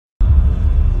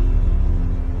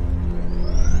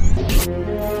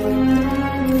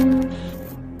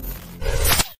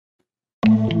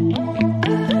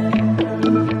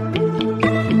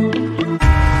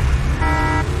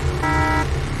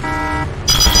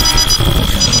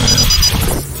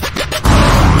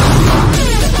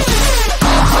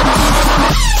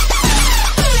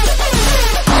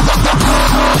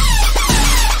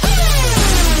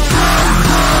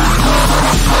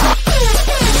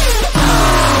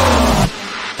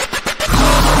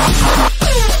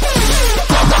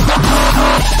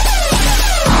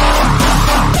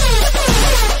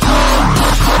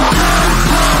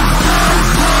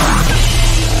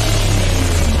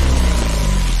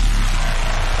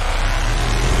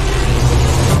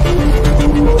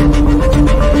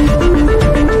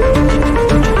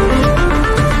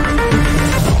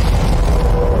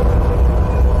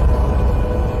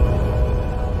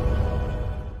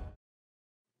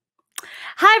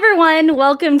everyone,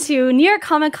 welcome to New York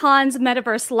Comic Con's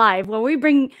Metaverse Live, where we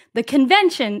bring the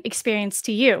convention experience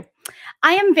to you.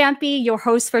 I am Vampy, your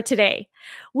host for today.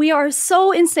 We are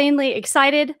so insanely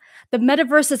excited. The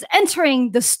Metaverse is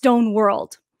entering the Stone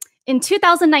world. In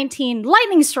 2019,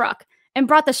 lightning struck and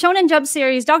brought the Shonen Jump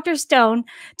series Dr. Stone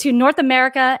to North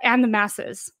America and the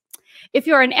masses. If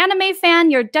you're an anime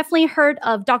fan, you're definitely heard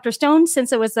of Dr. Stone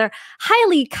since it was a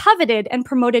highly coveted and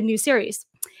promoted new series.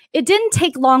 It didn't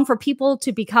take long for people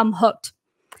to become hooked.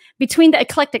 Between the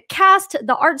eclectic cast,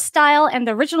 the art style, and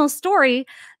the original story,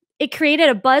 it created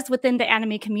a buzz within the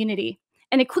anime community.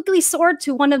 And it quickly soared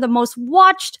to one of the most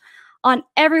watched on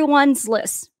everyone's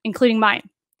list, including mine.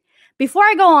 Before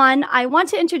I go on, I want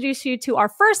to introduce you to our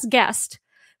first guest,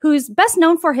 who's best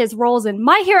known for his roles in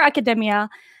My Hero Academia,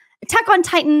 Attack on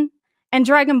Titan, and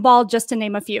Dragon Ball, just to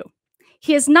name a few.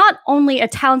 He is not only a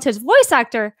talented voice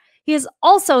actor, he is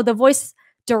also the voice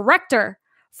director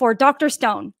for Dr.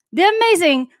 Stone, the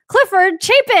amazing Clifford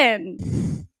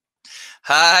Chapin.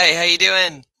 Hi, how you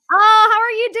doing? Oh, how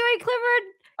are you doing, Clifford?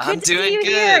 I'm doing good.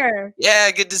 Here. Yeah,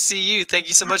 good to see you. Thank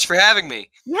you so much for having me.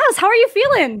 Yes, how are you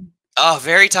feeling? Oh,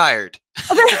 very tired.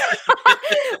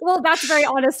 Well, that's very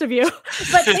honest of you.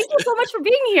 But thank you so much for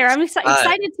being here. I'm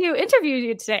excited to interview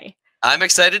you today. I'm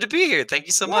excited to be here. Thank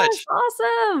you so much.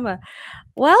 Awesome.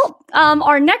 Well,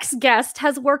 our next guest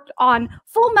has worked on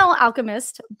Full Metal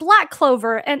Alchemist, Black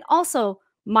Clover, and also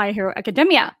My Hero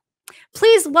Academia.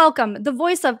 Please welcome the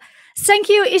voice of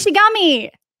Senkyu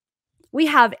Ishigami. We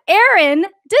have Aaron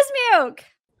Dismuke.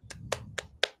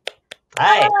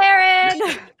 Hi. Hello,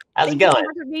 Aaron. How's it going? Thank you so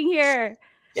much for being here.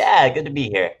 Yeah, good to be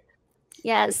here.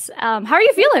 Yes. How are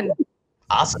you feeling?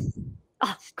 Awesome.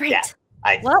 Oh, great. Yeah.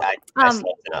 I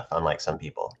slept enough, unlike some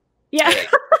people. Yeah.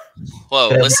 Whoa,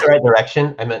 listen. The right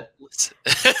direction. I meant.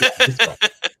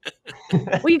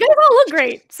 Well, you guys all look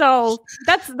great, so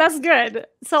that's good.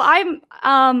 So I'm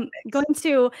going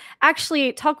to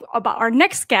actually talk about our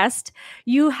next guest.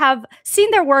 You have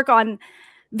seen their work on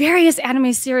various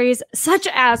anime series, such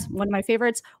as one of my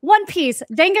favorites, One Piece,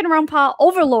 Danganronpa,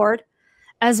 Overlord,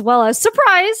 as well as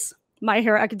surprise, My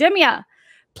Hero Academia.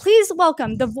 Please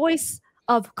welcome the voice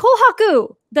of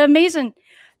Kohaku, the amazing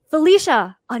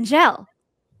Felecia Angelle.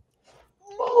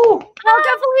 Oh,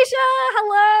 welcome, Felecia.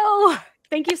 Hello.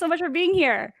 Thank you so much for being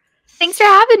here. Thanks for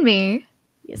having me.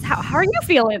 Yes. How are you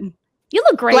feeling? You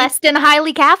look great. Blessed and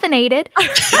highly caffeinated.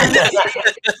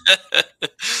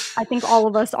 I think all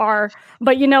of us are.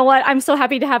 But you know what? I'm so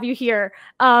happy to have you here.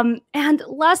 And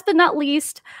last but not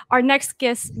least, our next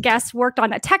guest worked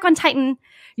on Attack on Titan,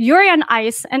 Yuri on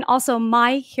Ice, and also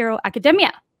My Hero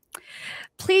Academia.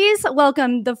 Please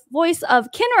welcome the voice of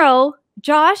Kinro,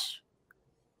 Josh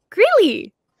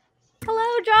Grelle.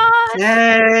 Hello, Josh.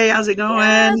 Hey, how's it going?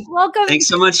 Yes, welcome. Thanks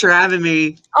so much for having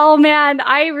me. Oh, man,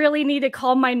 I really need to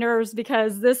calm my nerves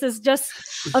because this is just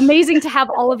amazing to have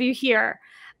all of you here.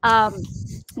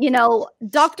 You know,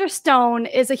 Dr. Stone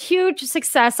is a huge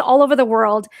success all over the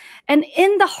world, and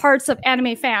in the hearts of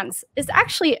anime fans is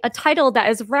actually a title that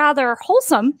is rather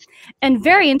wholesome and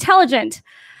very intelligent.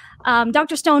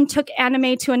 Dr. Stone took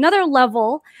anime to another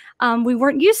level we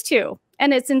weren't used to.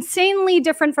 And it's insanely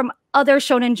different from other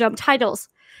Shonen Jump titles,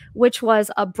 which was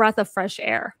a breath of fresh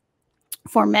air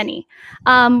for many.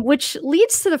 Which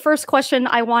leads to the first question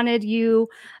I wanted you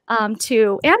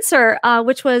to answer,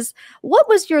 which was, what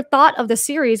was your thought of the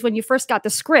series when you first got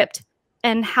the script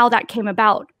and how that came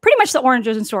about? Pretty much the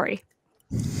origin story.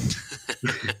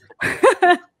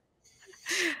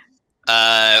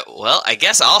 Well, I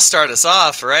guess I'll start us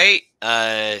off, right?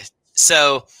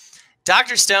 So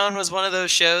Dr. Stone was one of those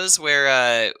shows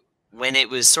where when it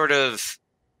was sort of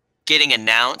getting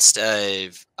announced,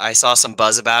 I saw some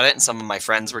buzz about it, and some of my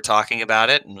friends were talking about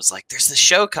it, and was like, "There's this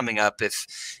show coming up.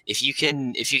 If you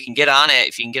can get on it,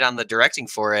 if you can get on the directing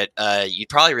for it, you'd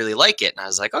probably really like it." And I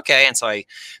was like, "Okay." And so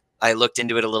I looked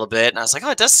into it a little bit, and I was like,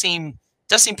 "Oh, it does seem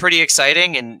pretty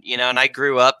exciting." And and I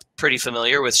grew up pretty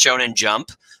familiar with Shonen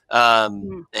Jump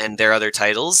and their other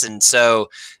titles, and so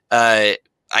I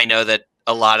know that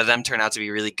a lot of them turn out to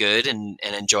be really good and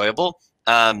enjoyable.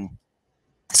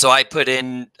 So I put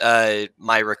in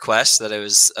my request that it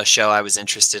was a show I was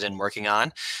interested in working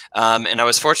on, and I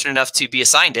was fortunate enough to be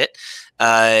assigned it.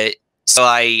 So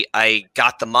I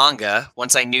got the manga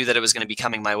once I knew that it was going to be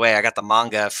coming my way. I got the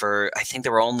manga for, I think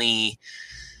there were only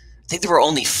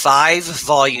 5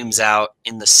 volumes out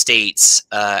in the States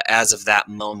as of that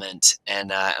moment,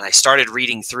 and I started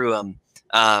reading through them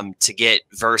to get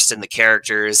versed in the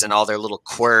characters and all their little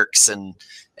quirks and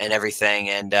everything,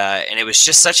 and it was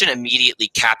just such an immediately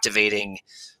captivating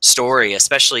story,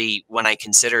 especially when I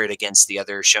consider it against the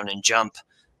other Shonen Jump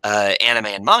anime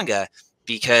and manga,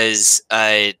 because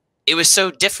it was so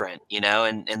different, you know,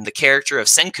 and the character of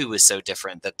Senku was so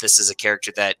different that this is a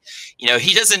character that, you know,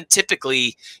 he doesn't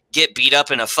typically get beat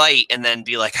up in a fight and then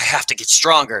be like, I have to get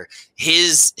stronger.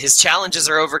 His challenges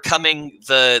are overcoming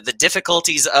the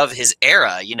difficulties of his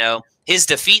era, you know. His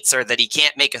defeats are that he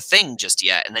can't make a thing just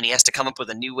yet, and then he has to come up with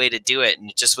a new way to do it. And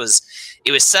it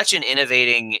was such an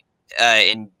innovating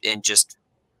and just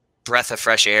breath of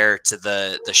fresh air to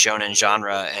the shonen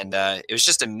genre, and it was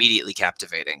just immediately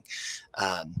captivating.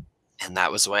 And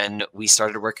that was when we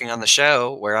started working on the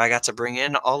show, where I got to bring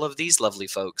in all of these lovely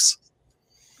folks.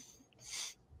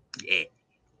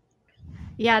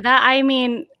 Yeah, that, I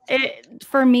mean,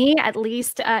 for me at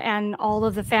least, and all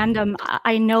of the fandom,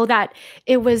 I know that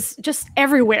it was just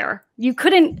everywhere. You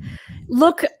couldn't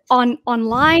look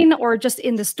online or just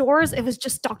in the stores. It was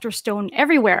just Dr. Stone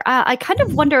everywhere. I kind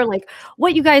of wonder, like,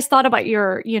 what you guys thought about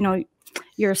your, you know,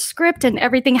 your script and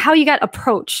everything, how you got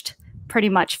approached pretty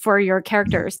much for your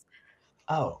characters.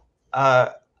 Oh,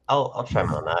 I'll chime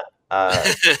in on that.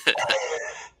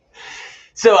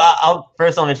 So I'll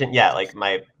mention, yeah, like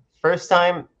my first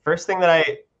thing that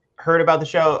I heard about the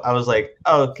show, I was like,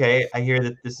 oh, okay, I hear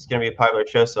that this is going to be a popular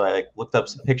show. So I like looked up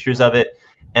some pictures of it,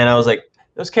 and I was like,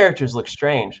 those characters look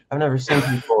strange. I've never seen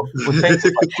people with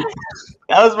faces like that.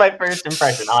 That was my first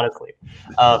impression, honestly.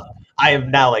 I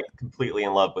am now like completely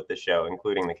in love with the show,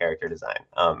 including the character design.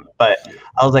 But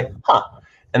I was like, huh.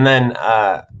 And then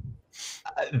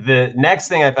the next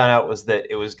thing I found out was that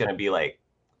it was going to be like,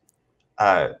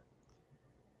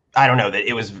 I don't know, that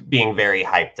it was being very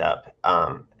hyped up.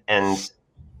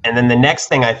 And then the next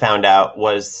thing I found out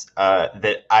was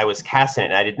that I was casting it.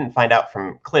 And I didn't find out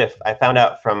from Cliff. I found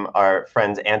out from our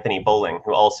friend Anthony Bowling,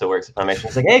 who also works at Funimation.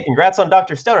 He's like, hey, congrats on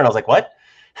Dr. Stone. And I was like, what?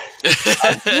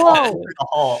 Whoa. The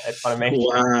hall at Funimation.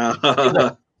 Wow.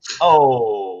 Like,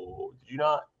 oh, did you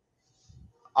not?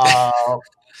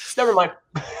 Never mind.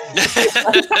 I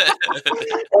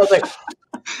was like,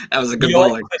 that was a good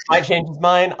bowling. If I change his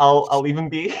mind, I'll leave him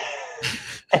be.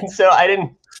 And so I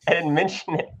didn't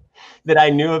mention it, that I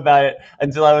knew about it,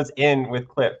 until I was in with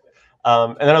Cliff.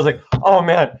 And then I was like, oh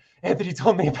man, Anthony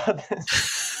told me about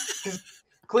this.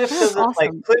 Cliff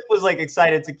was like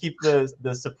excited to keep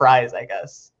the surprise, I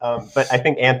guess. But I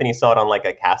think Anthony saw it on like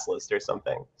a cast list or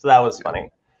something. So that was funny.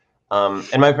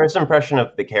 And my first impression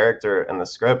of the character and the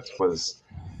script was,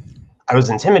 I was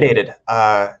intimidated.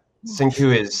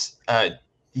 Senku is,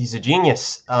 he's a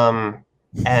genius.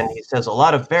 And he says a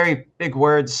lot of very big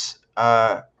words,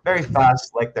 very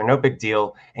fast, like they're no big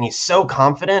deal. And he's so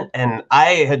confident. And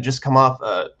I had just come off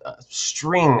a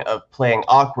string of playing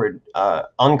awkward,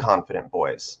 unconfident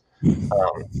boys.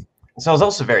 So I was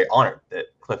also very honored that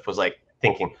Cliff was like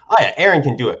thinking, oh yeah, Aaron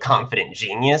can do a confident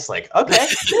genius. Like, okay,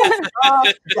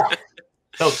 yeah.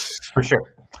 So for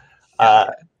sure.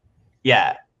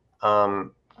 Yeah.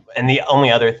 And the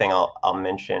only other thing I'll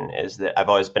mention is that I've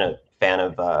always been a fan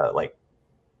of like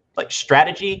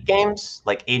strategy games,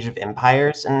 like Age of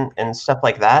Empires and stuff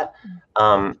like that.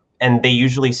 And they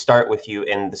usually start with you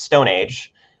in the Stone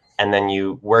Age, and then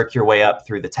you work your way up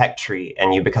through the tech tree,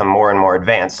 and you become more and more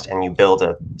advanced, and you build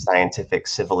a scientific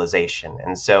civilization.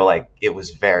 And so like it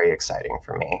was very exciting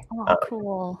for me. Oh,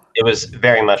 cool. It was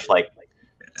very much like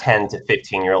 10 to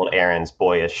 15-year-old Aaron's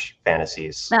boyish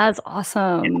fantasies. That's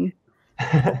awesome.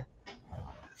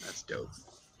 That's dope.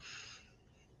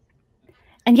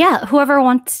 And yeah, whoever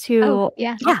wants to,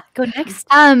 go next.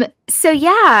 So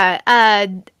yeah,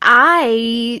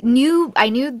 I knew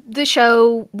the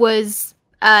show was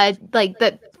like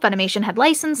that Funimation had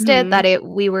licensed it, that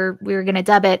we were gonna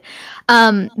dub it,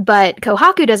 but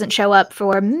Kohaku doesn't show up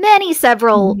for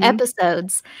several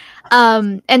episodes.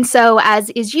 And so, as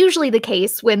is usually the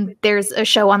case when there's a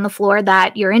show on the floor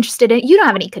that you're interested in, you don't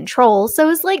have any control. So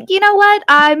it's like, you know what?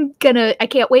 I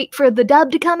can't wait for the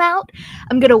dub to come out.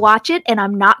 I'm going to watch it, and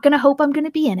I'm not going to hope I'm going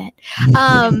to be in it.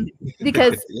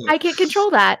 Because I can't control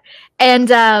that.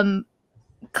 And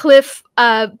Cliff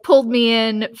pulled me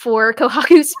in for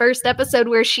Kohaku's first episode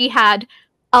where she had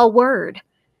a word.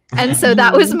 And so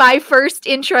that was my first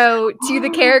intro to the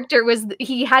character. Was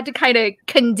he had to kind of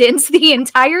condense the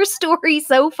entire story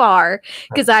so far,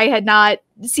 because I had not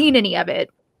seen any of it.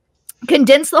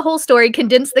 Condense the whole story,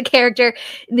 condense the character,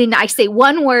 and then I say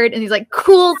one word, and he's like,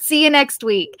 cool, see you next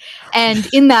week. And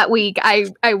in that week,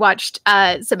 I watched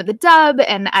some of the dub,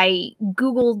 and I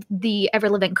Googled the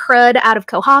ever-living crud out of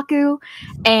Kohaku,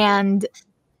 and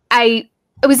I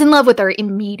was in love with her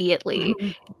immediately.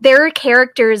 There are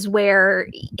characters where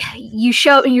you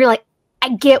show and you're like, I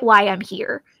get why I'm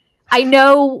here. I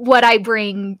know what I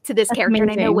bring to this character,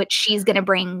 and I know what she's going to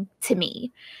bring to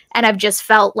me. And I've just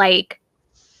felt like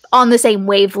on the same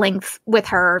wavelength with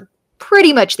her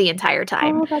pretty much the entire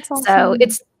time. Oh, that's awesome. So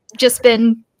it's just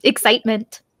been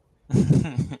excitement.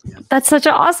 That's such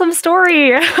an awesome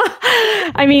story.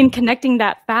 I mean, connecting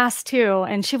that fast too.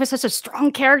 And she was such a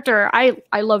strong character.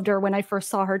 I loved her when I first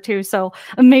saw her too. So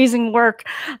amazing work.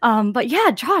 But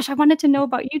yeah, Josh, I wanted to know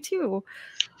about you too.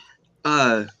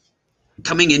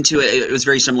 Coming into it, it was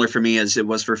very similar for me as it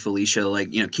was for Felecia.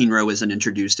 Like, you know, Kinro isn't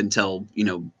introduced until, you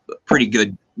know, pretty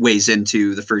good ways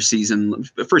into the first season,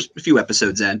 the first few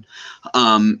episodes in.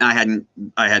 I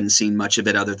hadn't seen much of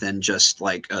it other than just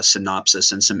like a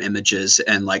synopsis and some images.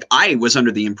 And like, I was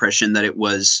under the impression that it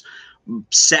was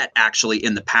set actually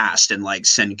in the past, and like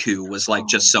Senku was like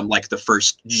just some like the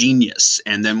first genius,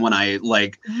 and then when I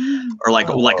like or like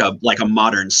a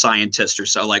modern scientist or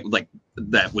so, like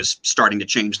that was starting to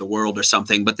change the world or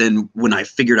something. But then when I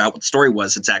figured out what the story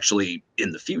was, it's actually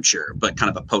in the future, but kind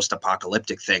of a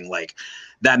post-apocalyptic thing. Like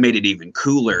that made it even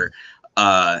cooler.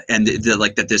 And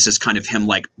like that this is kind of him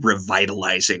like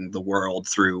revitalizing the world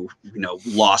through, you know,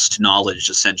 lost knowledge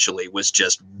essentially was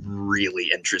just really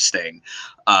interesting.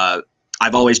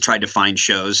 I've always tried to find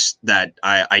shows that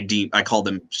I call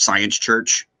them science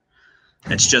church.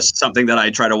 It's just something that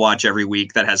I try to watch every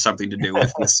week that has something to do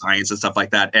with science and stuff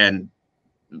like that. And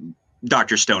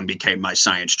Dr. Stone became my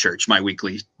science church, my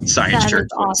weekly science church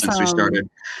since we started.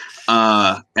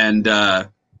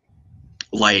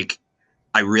 Like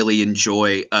I really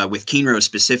enjoy with Kinro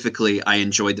specifically, I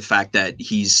enjoyed the fact that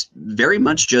he's very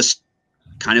much just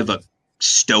kind of a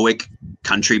stoic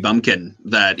country bumpkin,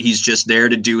 that he's just there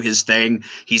to do his thing.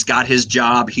 He's got his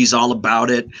job, he's all about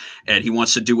it, and he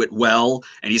wants to do it well,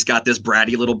 and he's got this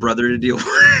bratty little brother to deal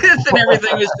with, and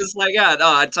everything is just like, yeah,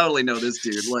 no, I totally know this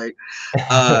dude. Like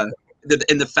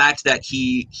and the fact that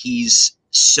he's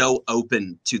so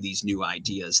open to these new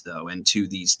ideas though, and to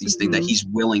these things that he's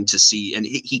willing to see, and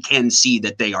he can see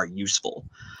that they are useful,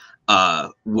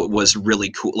 was really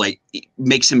cool. Like it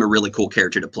makes him a really cool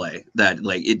character to play, that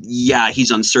like he's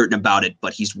uncertain about it,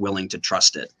 but he's willing to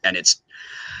trust it, and it's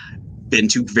been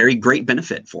to very great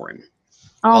benefit for him.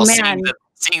 Oh, man.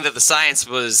 Seeing that the science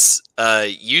was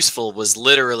useful was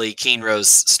literally Kinro's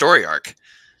story arc,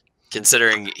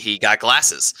 considering he got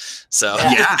glasses. So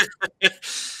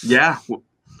yeah.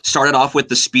 Started off with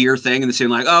the spear thing, and it seemed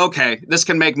like, oh, okay, this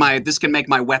can make my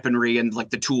weaponry and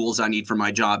like the tools I need for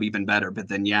my job even better. But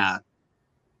then,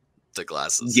 the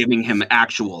glasses giving him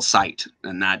actual sight,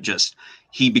 and that just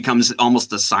he becomes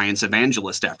almost a science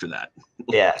evangelist after that.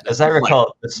 Yeah, as I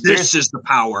recall, like, this is the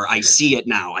power. I see it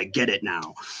now. I get it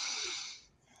now.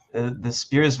 The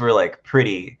spears were like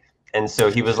pretty. And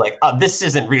so he was like, oh, this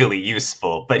isn't really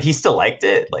useful, but he still liked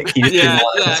it. Like he just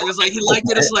it was like he liked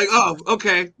it. It's like, oh,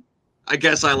 okay, I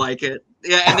guess I like it.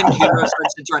 Yeah, and then Kinro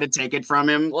starts to try to take it from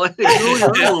him. Like, no.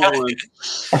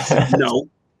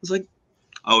 It's like,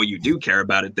 oh, you do care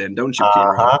about it then, don't you,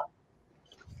 Kinro?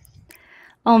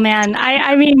 Oh man,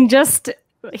 I mean, just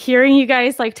hearing you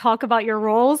guys like talk about your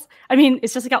roles, I mean,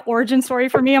 it's just like an origin story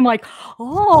for me. I'm like,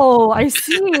 oh, I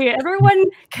see. Everyone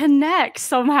connects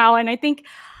somehow, and I think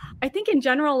in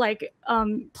general, like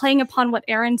playing upon what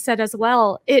Aaron said as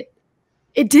well, it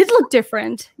did look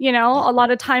different. You know, a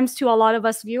lot of times to a lot of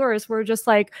us viewers, we're just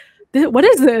like, what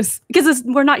is this? Because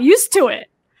we're not used to it.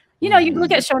 You know, you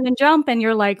look at Shonen Jump and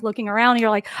you're like looking around and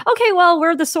you're like, okay, well, where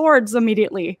are the swords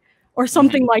immediately? Or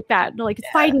something like that, like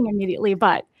fighting immediately.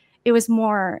 But it was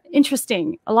more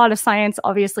interesting. A lot of science,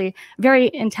 obviously,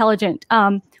 very intelligent.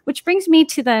 Which brings me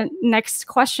to the next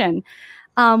question.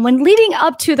 When leading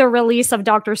up to the release of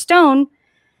Dr. Stone,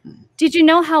 did you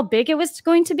know how big it was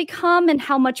going to become and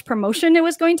how much promotion it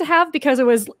was going to have? Because it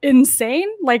was insane.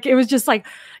 Like, it was just like,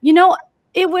 you know,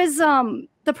 it was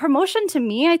the promotion to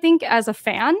me, I think, as a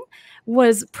fan,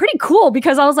 was pretty cool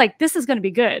because I was like, this is going to be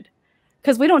good.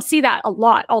 Because we don't see that a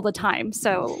lot all the time.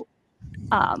 So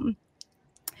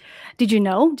did you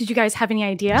know? Did you guys have any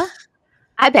idea?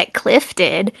 I bet Cliff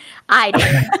did. I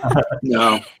didn't.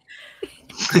 No.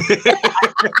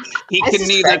 He can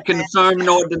neither confirm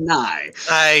nor deny.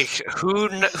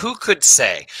 Who could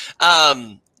say?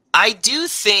 I do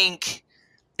think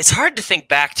it's hard to think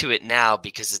back to it now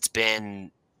because it's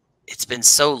been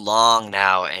so long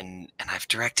now, and I've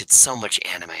directed so much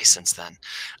anime since then.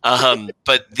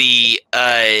 But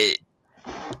I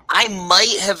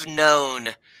might have known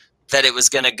that it was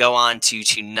going to go on to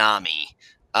Toonami.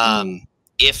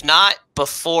 If not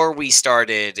before we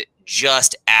started,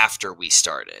 just after we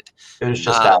started. It was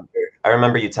just after. I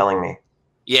remember you telling me.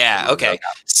 Yeah, okay.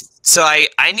 So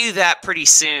I knew that pretty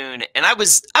soon, and I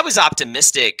was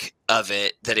optimistic of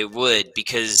it, that it would,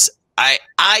 because I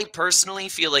personally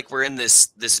feel like we're in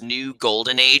this new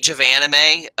golden age of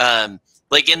anime.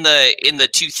 like in the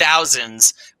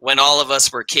 2000s when all of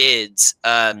us were kids,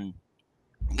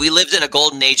 we lived in a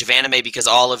golden age of anime because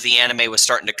all of the anime was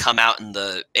starting to come out in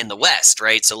the West,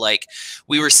 right? So like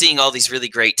we were seeing all these really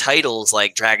great titles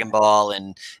like Dragon Ball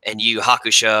and Yu Yu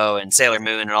Hakusho and Sailor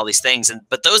Moon and all these things,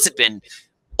 but those had been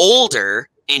older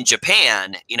in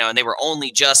Japan, you know, and they were only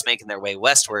just making their way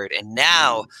westward. And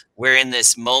now we're in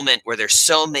this moment where there's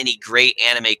so many great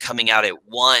anime coming out at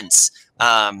once,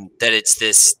 that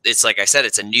it's like I said,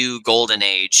 it's a new golden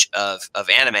age of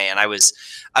anime. And I was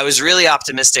really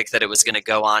optimistic that it was going to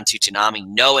go on to Toonami,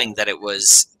 knowing that it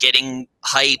was getting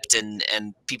hyped and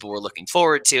people were looking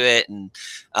forward to it. And,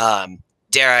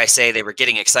 dare I say, they were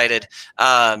getting excited.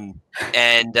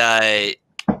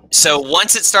 So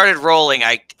once it started rolling,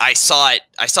 I saw it.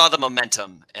 I saw the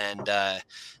momentum, and I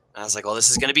was like, "Well, this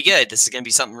is going to be good. This is going to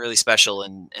be something really special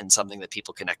and something that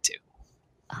people connect to."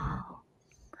 Oh,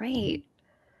 great!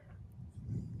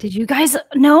 Did you guys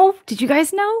know?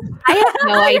 I have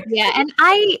no idea, and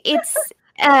it's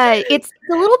a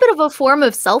little bit of a form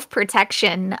of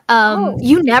self-protection.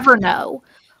 You never know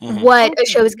what a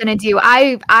show is going to do.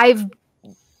 I've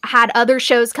had other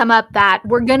shows come up that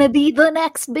were going to be the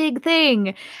next big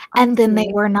thing, and then they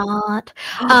were not.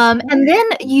 And then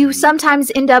you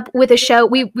sometimes end up with a show.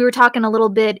 We were talking a little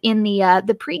bit in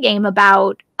the pregame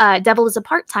about Devil is a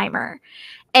Part-Timer,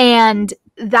 and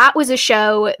that was a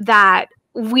show that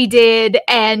we did,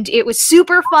 and it was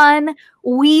super fun.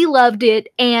 We loved it,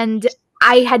 and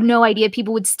I had no idea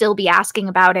people would still be asking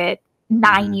about it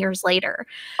 9 years later.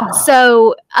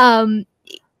 So,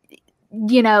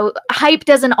 you know, hype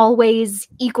doesn't always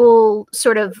equal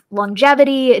sort of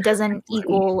longevity. It doesn't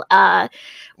equal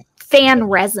fan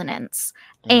resonance.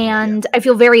 And I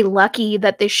feel very lucky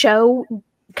that the show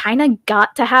kind of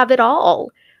got to have it all.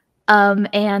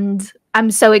 And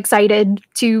I'm so excited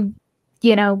to,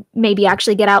 you know, maybe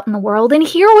actually get out in the world and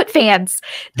hear what fans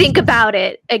think about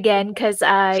it again, because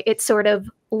it sort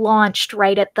of launched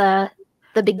right at the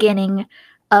beginning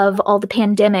of all the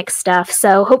pandemic stuff.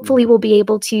 So hopefully we'll be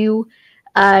able to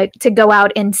go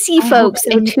out and see folks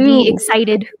and to be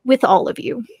excited with all of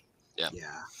you. Yeah.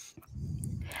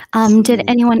 Did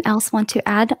anyone else want to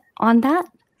add on that?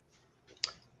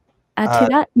 To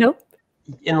that? Nope.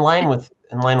 In line with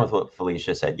what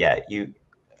Felecia said, yeah,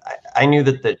 I knew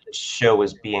that the show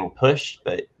was being pushed,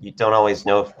 but you don't always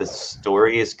know if the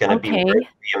story is going to be worth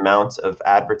the amount of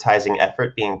advertising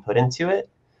effort being put into it.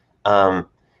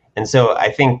 And so I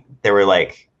think there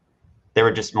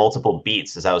were just multiple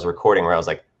beats as I was recording where I was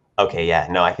like, okay, yeah,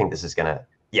 no, I think this is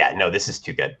this is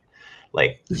too good.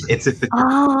 Like it's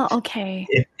okay.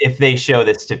 If they show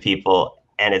this to people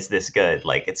and it's this good,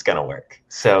 like it's gonna work.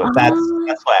 So that's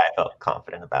why I felt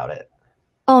confident about it.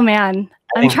 Oh man,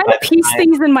 I'm trying to piece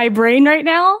things in my brain right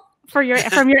now from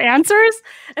your answers,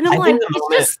 and I'm like,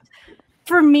 it's just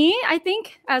for me. I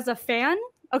think as a fan,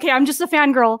 okay, I'm just a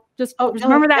fangirl. Just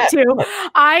remember that too.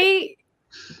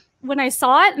 When I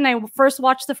saw it and I first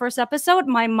watched the first episode,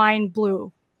 my mind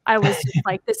blew. I was just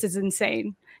like, this is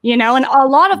insane, you know, and a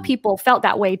lot of people felt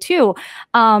that way too,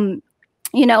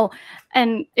 you know,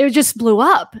 and it just blew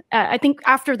up. I think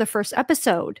after the first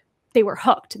episode, they were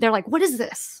hooked. They're like, what is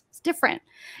this? It's different,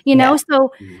 you know?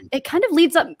 So it kind of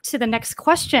leads up to the next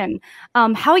question,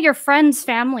 how your friends,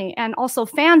 family, and also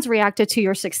fans reacted to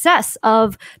your success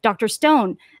of Dr.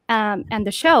 Stone and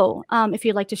the show. If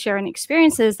you'd like to share any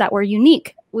experiences that were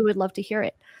unique, we would love to hear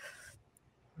it.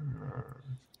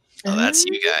 Oh, that's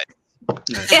you guys.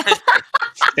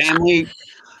 Family,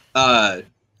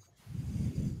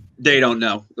 they don't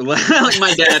know. Like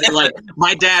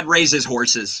my dad raises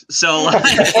horses, so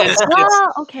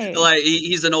okay. Like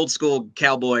he's an old school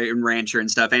cowboy and rancher and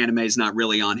stuff. Anime is not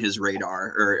really on his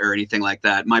radar or anything like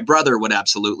that. My brother would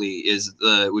absolutely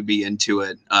would be into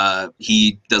it.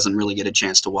 He doesn't really get a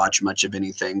chance to watch much of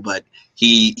anything, but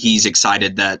he's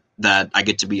excited that I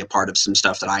get to be a part of some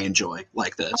stuff that I enjoy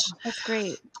like this. That's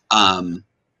great.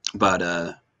 But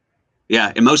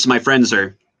yeah, and most of my friends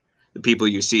are the people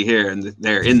you see here, and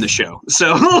they're in the show.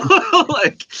 So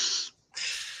like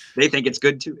they think it's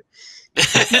good too.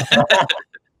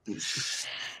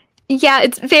 Yeah,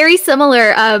 it's very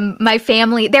similar. My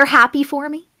family, they're happy for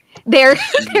me. They're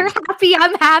happy.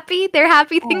 I'm happy. They're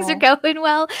happy things are going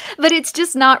well, but it's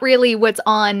just not really what's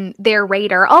on their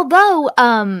radar. Although,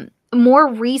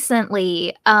 more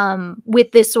recently,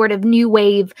 with this sort of new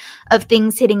wave of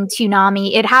things hitting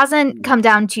Toonami, it hasn't come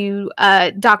down to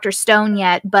Dr. Stone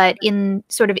yet, but in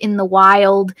the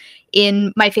wild,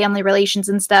 in my family relations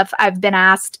and stuff, I've been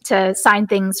asked to sign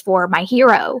things for My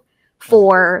Hero,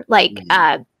 for like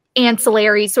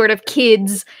ancillary sort of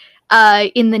kids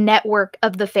in the network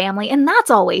of the family, and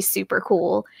that's always super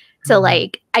cool So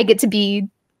like I get to be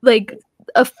like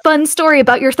a fun story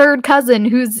about your third cousin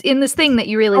who's in this thing that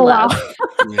you really love. Wow.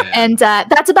 Yeah. And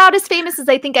that's about as famous as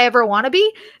I think I ever want to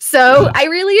be. So I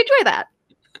really enjoy that.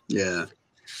 Yeah.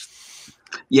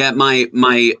 Yeah,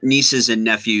 my nieces and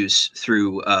nephews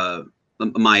through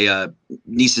my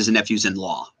nieces and nephews in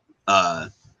law,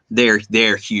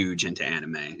 they're huge into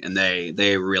anime, and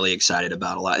they're really excited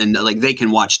about a lot, and like they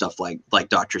can watch stuff like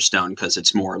Dr. Stone because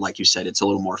it's more, like you said, it's a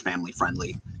little more family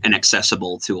friendly and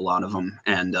accessible to a lot of them,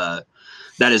 and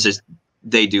that is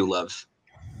they do love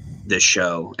this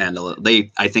show, and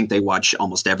I think they watch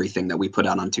almost everything that we put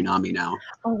out on Toonami now.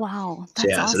 Oh wow. So,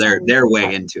 yeah, awesome. so they're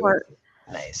way into it.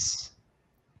 Nice.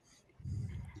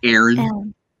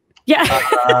 Aaron,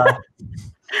 Yeah.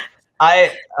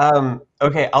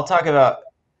 Okay, I'll talk about.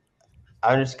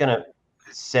 I'm just gonna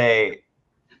say.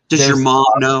 does your mom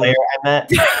know? Player I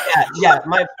met. Yeah.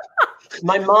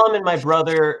 My mom and my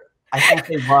brother. I think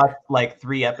they watched like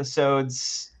 3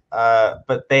 episodes,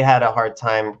 but they had a hard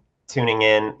time tuning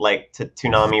in like to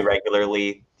Toonami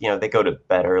regularly. You know, they go to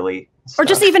bed early. Or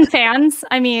just even fans.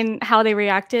 I mean, how they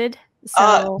reacted.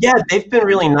 So Yeah, they've been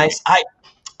really nice.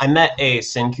 I met a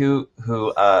Senku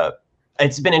who.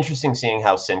 It's been interesting seeing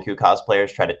how Senku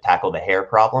cosplayers try to tackle the hair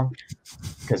problem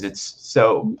because it's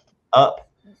so up.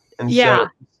 And so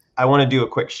I want to do a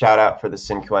quick shout out for the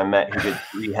Senku I met who did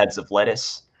 3 heads of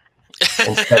lettuce.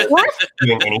 Instead of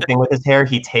doing anything with his hair,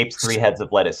 he tapes 3 heads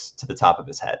of lettuce to the top of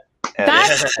his head. And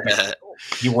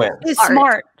he wins. It's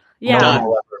smart. Yeah. No one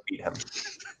will ever beat him.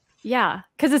 Yeah.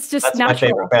 Because it's just That's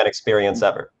natural. my favorite fan experience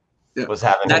ever. Yeah. Was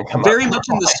having him come very up. much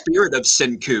in the spirit of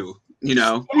Senku, you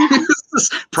know.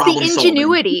 The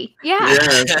ingenuity. Yeah.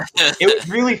 It was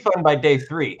really fun by day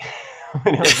 3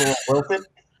 when it was a little wilted.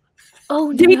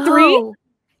 Oh, Day no. 3?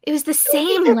 It was the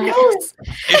same lettuce.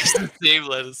 It's the same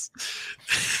lettuce.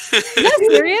 Is that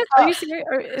serious? Are you serious?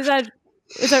 Or is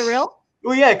that real?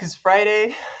 Well, yeah, because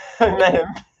Friday I met him.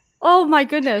 Oh my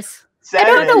goodness.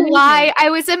 Saturday, I don't know why I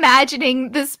was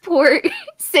imagining this poor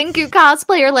Senku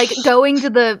cosplayer like going to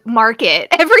the market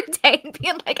every day and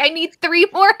being like, I need 3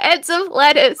 more heads of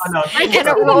lettuce Oh, no, and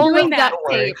a roll of duct Don't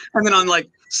worry. tape. And then on like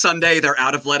Sunday, they're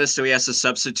out of lettuce, so he has to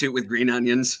substitute with green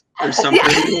onions or something.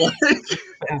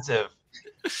 Expensive.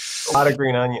 A lot of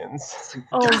green onions.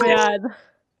 Oh man.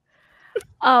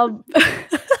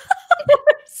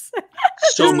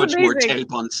 So This is much more amazing.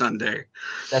 tape on Sunday.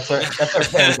 That's our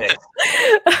fan base.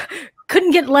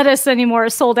 Couldn't get lettuce anymore,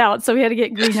 sold out, so we had to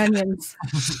get green onions.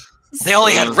 They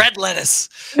only had red lettuce.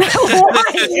 I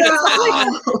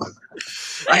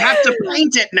have to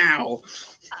paint it now.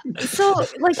 So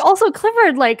like also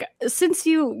Clifford, like since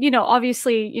you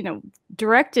obviously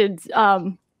directed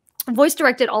voice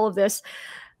directed all of this,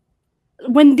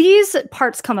 when these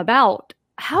parts come about,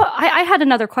 how I had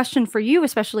another question for you,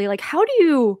 especially like how do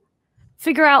you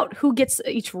figure out who gets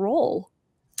each role?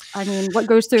 I mean,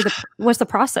 what's the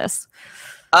process?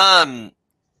 That's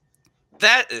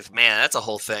a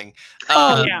whole thing.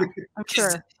 Yeah, I'm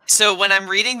sure. So when I'm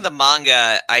reading the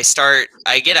manga, I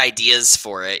get ideas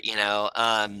for it,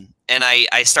 and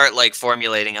I start like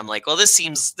formulating. I'm like, well, this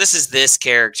is this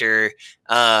character,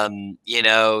 and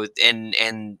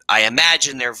I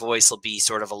imagine their voice will be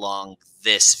sort of along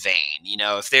this vein,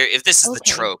 if this is the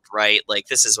trope, right? Like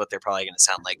this is what they're probably going to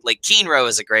sound like. Like Kinro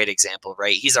is a great example,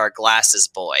 right? He's our glasses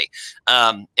boy.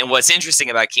 And what's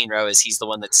interesting about Kinro is he's the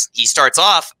one he starts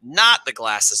off not the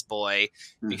glasses boy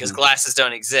because glasses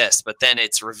don't exist, but then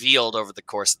it's revealed over the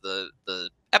course of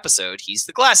the episode he's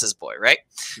the glasses boy, right?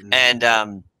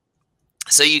 And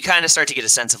so you kind of start to get a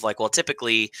sense of like, well,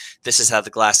 typically this is how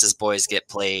the glasses boys get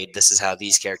played. This is how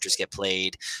these characters get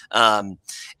played. And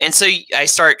so I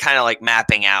start kind of like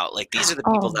mapping out, like, these are the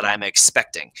people that I'm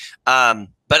expecting.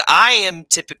 But I am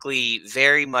typically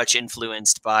very much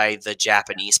influenced by the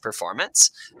Japanese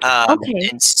performance.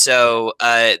 And so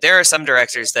there are some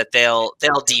directors that they'll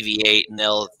deviate and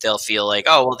they'll feel like,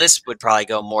 oh, well, this would probably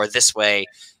go more this way.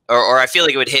 Or I feel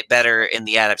like it would hit better in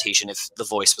the adaptation if the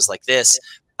voice was like this.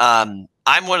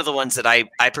 I'm one of the ones that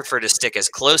I prefer to stick as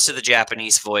close to the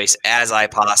Japanese voice as I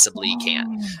possibly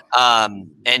can.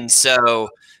 And so,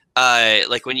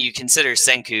 like when you consider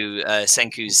Senku,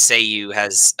 Senku's Seiyu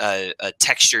has a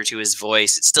texture to his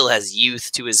voice. It still has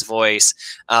youth to his voice.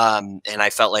 And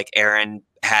I felt like Aaron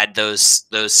had those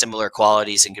similar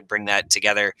qualities and could bring that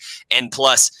together. And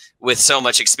plus, with so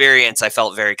much experience, I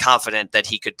felt very confident that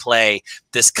he could play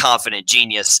this confident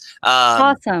genius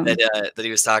that he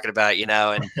was talking about,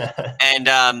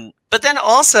 and but then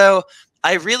also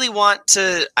I really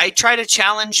I try to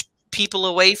challenge people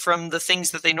away from the things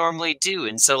that they normally do.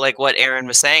 And so like what Aaron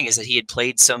was saying is that he had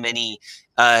played so many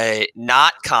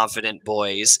not confident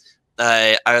boys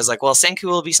I was like, well, Senku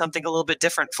will be something a little bit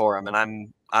different for him, and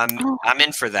I'm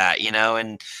in for that, you know,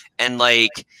 and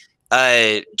like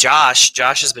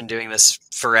Josh has been doing this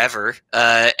forever,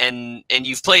 and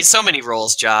you've played so many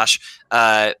roles, Josh,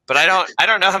 but I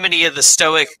don't know how many of the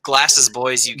stoic glasses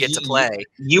boys you get to play.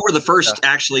 You were the first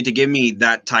actually to give me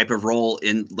that type of role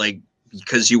in like,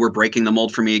 because you were breaking the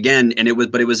mold for me again, and it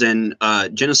was in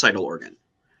Genocidal Organ.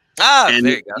 And,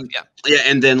 there you go. Yeah,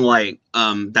 and then like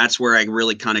that's where I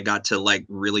really kind of got to like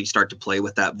really start to play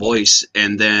with that voice,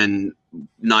 and then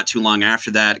not too long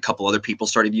after that, a couple other people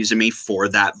started using me for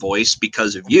that voice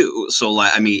because of you. So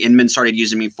like, I mean, Inman started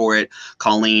using me for it.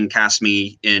 Colleen cast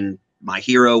me in My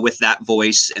Hero with that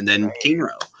voice, and then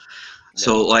Kinro.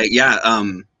 So like, yeah,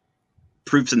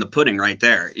 proof's in the pudding right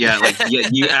there. Yeah, like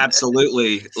you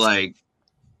absolutely like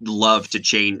love to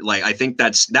change. Like, I think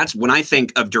that's when I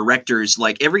think of directors,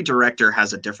 like every director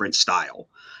has a different style,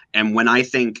 and when I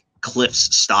think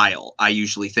Cliff's style, I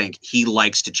usually think he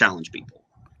likes to challenge people.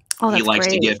 He likes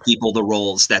to give people the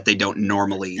roles that they don't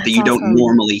normally don't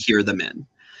normally hear them in,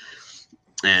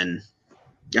 and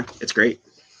yeah, it's great.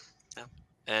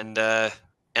 And I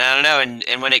don't know,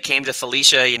 and when it came to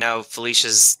Felecia, you know,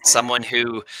 Felicia's someone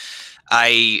who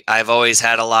I've always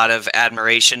had a lot of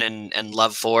admiration and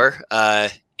love for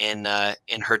in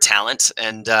her talent,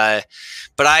 and but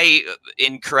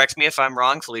correct me if I'm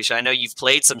wrong, Felecia, I know you've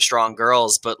played some strong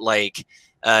girls, but like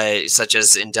such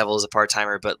as in Devil is a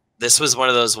Part-Timer, but this was one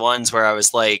of those ones where I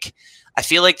was like, I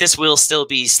feel like this will still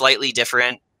be slightly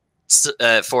different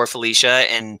for Felecia,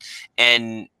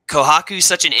 and Kohaku's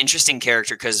such an interesting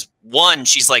character because one,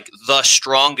 she's like the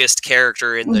strongest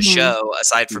character in the show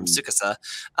aside from Tsukasa,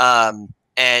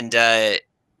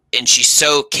 and she's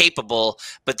so capable,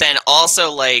 but then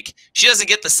also like she doesn't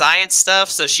get the science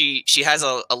stuff, so she has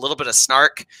a little bit of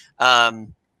snark,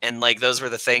 and like those were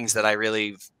the things that I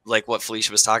really like. What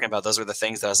Felecia was talking about, those were the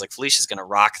things that I was like, Felicia's gonna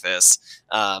rock this,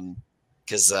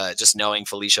 because just knowing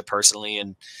Felecia personally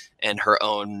and her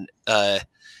own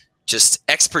just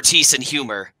expertise and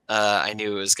humor, I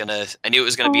knew it was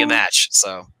gonna be a match.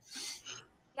 So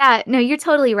yeah, no, you're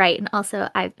totally right, and also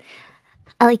I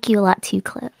like you a lot too,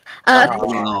 Cliff.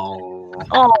 No,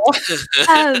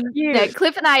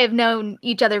 Cliff and I have known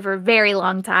each other for a very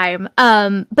long time.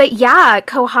 But yeah,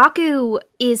 Kohaku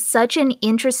is such an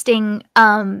interesting.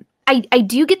 I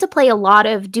do get to play a lot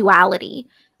of duality,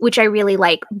 which I really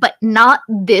like, but not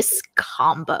this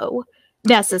combo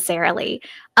necessarily.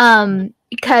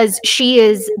 Because she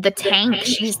is the tank,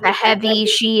 she's the heavy,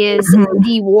 she is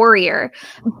the warrior,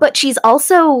 but she's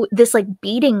also this like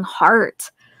beating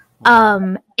heart.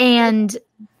 And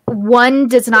one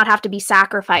does not have to be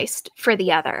sacrificed for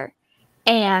the other.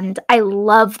 And I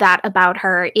love that about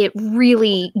her. It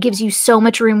really gives you so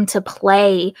much room to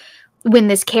play when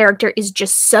this character is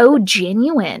just so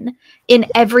genuine in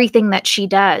everything that she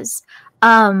does.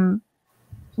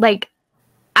 Like,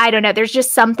 I don't know, there's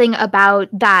just something about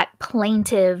that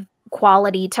plaintive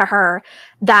quality to her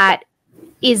that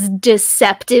is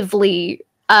deceptively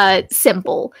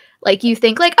simple. Like, you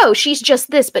think like, oh, she's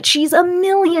just this, but she's a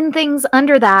million things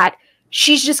under that.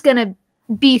 She's just gonna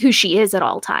be who she is at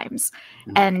all times.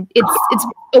 And it's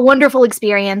a wonderful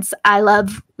experience.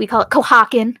 We call it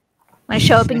Kohaken. When I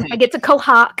show up and I get to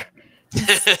Kohak.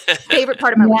 Favorite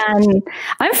part of my week.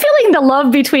 I'm feeling the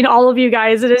love between all of you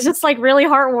guys. It is just like really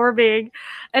heartwarming.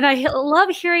 And I love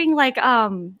hearing like,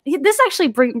 this actually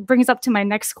brings up to my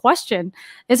next question.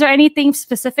 Is there anything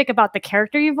specific about the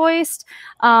character you voiced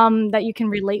that you can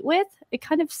relate with? It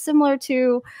kind of similar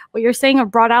to what you're saying, or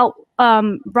brought out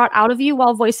of you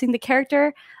while voicing the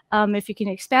character. If you can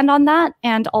expand on that.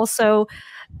 And also,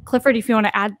 Clifford, if you want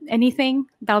to add anything,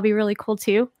 that'll be really cool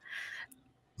too.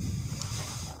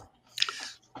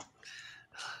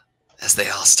 As they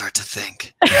all start to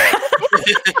think.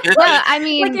 Well, I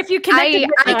mean, like if you I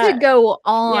could go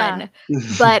on,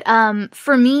 but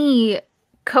for me,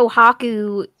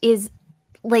 Kohaku is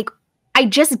like, I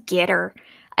just get her.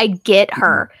 I get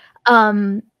her.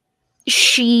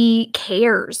 She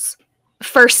cares.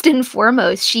 First and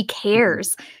foremost, she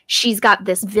cares. She's got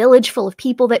this village full of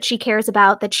people that she cares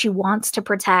about, that she wants to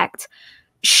protect.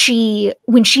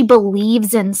 When she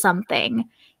believes in something,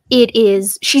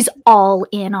 she's all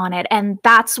in on it. And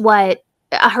that's what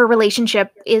her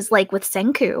relationship is like with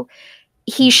Senku.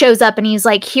 He shows up and he's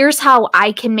like, here's how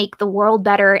I can make the world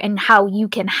better and how you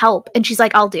can help. And she's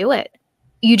like, I'll do it.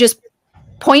 You just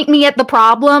point me at the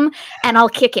problem and I'll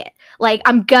kick it. Like,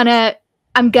 I'm gonna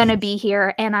be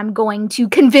here and I'm going to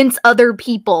convince other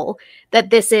people that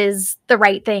this is the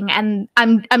right thing. And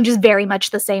I'm just very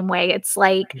much the same way. It's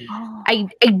like, I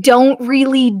don't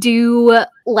really do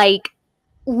like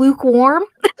lukewarm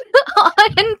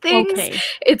on things. Okay.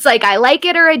 It's like I like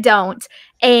it or I don't.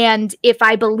 And if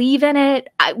I believe in it,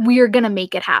 we're going to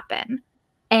make it happen.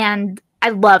 And I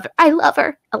love her. I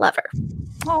love her.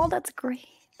 Oh, that's great.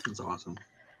 That's awesome.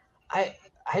 I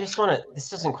just want to. This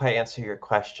doesn't quite answer your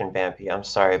question, Vampy. I'm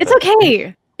sorry. It's but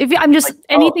okay. If I'm just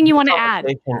anything you want to add.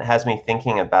 Conversation has me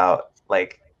thinking about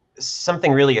like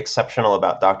something really exceptional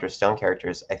about Dr. Stone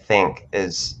characters. I think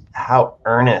is how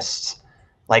earnest,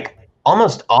 like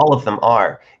almost all of them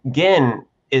are. Gin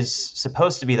is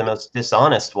supposed to be the most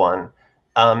dishonest one,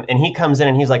 and he comes in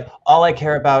and he's like, "All I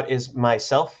care about is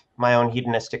myself, my own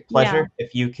hedonistic pleasure.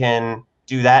 If you can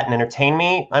do that and entertain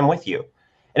me, I'm with you."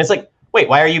 And it's like, wait,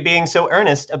 why are you being so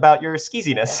earnest about your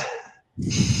skeeziness?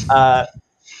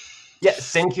 Yeah,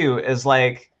 Senku is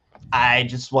like, I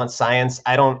just want science.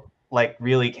 I don't like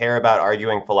really care about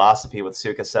arguing philosophy with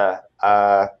Tsukasa.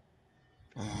 Yeah,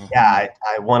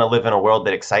 I want to live in a world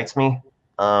that excites me.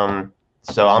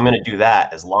 So I'm gonna do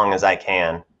that as long as I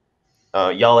can.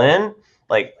 Y'all in?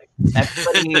 Like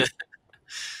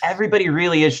everybody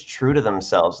really is true to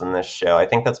themselves in this show. I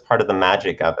think that's part of the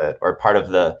magic of it, or part of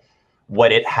the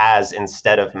what it has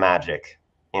instead of magic.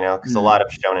 You know, because a lot of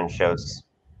shonen shows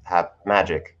have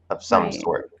magic of some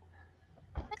sort.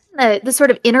 The sort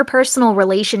of interpersonal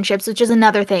relationships, which is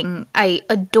another thing I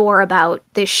adore about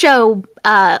this show,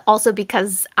 also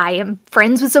because I am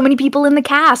friends with so many people in the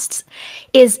casts,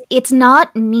 is it's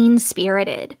not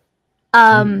mean-spirited.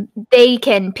 They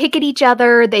can pick at each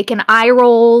other, they can eye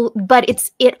roll, but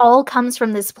it all comes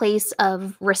from this place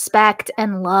of respect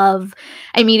and love.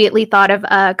 I immediately thought of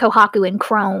Kohaku and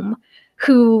Chrome,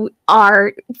 who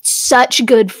are such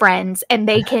good friends, and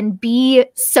they can be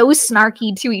so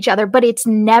snarky to each other, but it's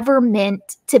never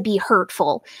meant to be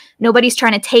hurtful. Nobody's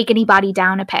trying to take anybody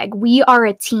down a peg. We are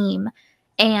a team,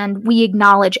 and we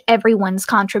acknowledge everyone's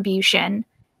contribution,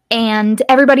 and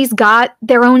everybody's got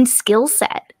their own skill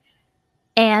set.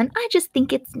 And I just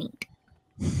think it's neat.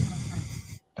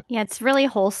 Yeah, it's really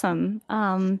wholesome.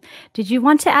 Did you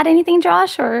want to add anything,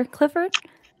 Josh or Clifford?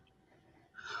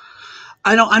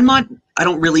 I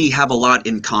don't really have a lot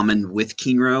in common with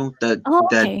Kinro that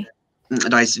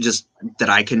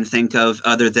I can think of,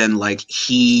 other than like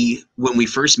when we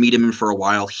first meet him for a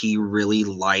while, he really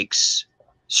likes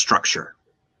structure.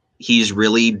 He's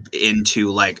really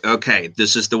into like, okay,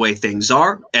 this is the way things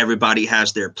are. Everybody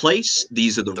has their place.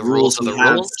 These are the rules we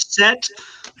have set,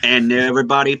 and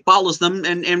everybody follows them,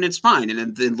 and it's fine.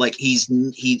 And then like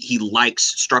he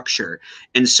likes structure,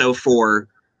 and so for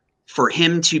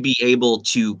him to be able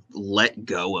to let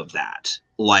go of that,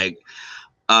 I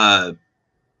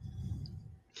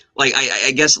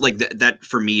guess like that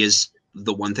for me is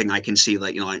the one thing I can see,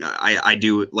 like, you know, like I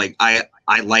do, like,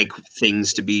 I like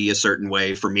things to be a certain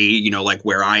way for me, you know, like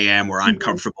where I am, where I'm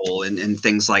comfortable and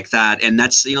things like that. And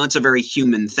that's, you know, it's a very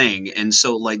human thing. And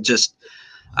so like, just,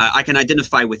 I can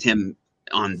identify with him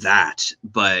on that,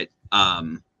 but,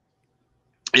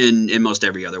 in most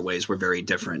every other ways, we're very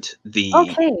different.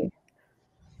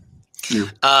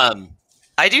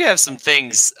 I do have some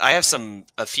things. I have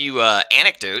a few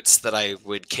anecdotes that I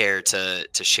would care to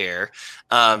share.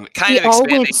 We all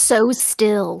went so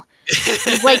still.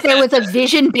 It's like there was a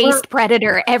vision-based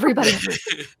predator. Everybody.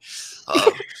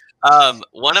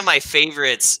 One of my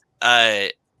favorites.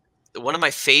 One of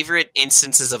my favorite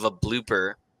instances of a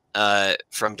blooper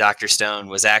from Dr. Stone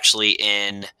was actually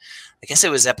in, I guess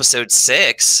it was episode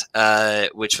 6,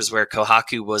 which was where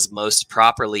Kohaku was most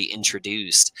properly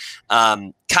introduced.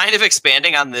 Kind of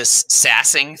expanding on this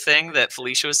sassing thing that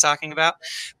Felecia was talking about.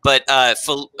 But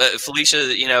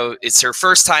Felecia, you know, it's her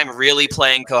first time really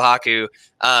playing Kohaku.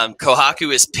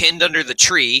 Kohaku is pinned under the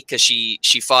tree because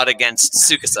she fought against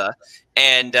Tsukasa.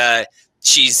 And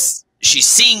she's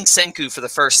seeing Senku for the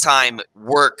first time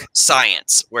work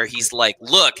science, where he's like,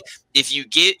 look, if you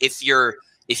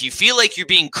feel like you're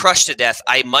being crushed to death,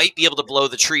 I might be able to blow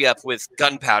the tree up with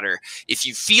gunpowder. If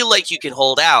you feel like you can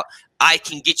hold out, I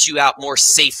can get you out more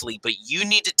safely, but you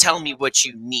need to tell me what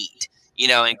you need. You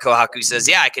know, and Kohaku says,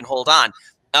 yeah, I can hold on.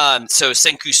 So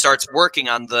Senku starts working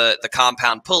on the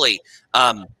compound pulley.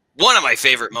 One of my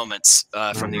favorite moments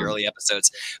from the early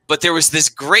episodes. But there was this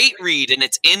great read, and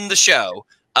it's in the show,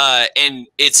 and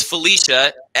it's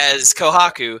Felecia as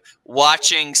Kohaku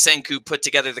watching Senku put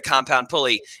together the compound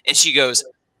pulley, and she goes,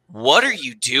 "What are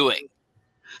you doing?"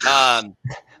 And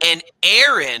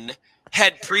Aaron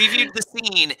had previewed the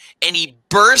scene, and he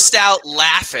burst out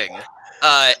laughing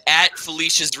at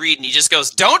Felicia's read, and he just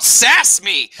goes, "Don't sass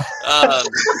me!"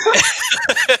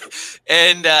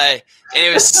 And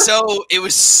it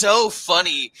was so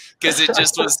funny because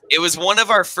it was one of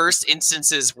our first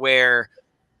instances where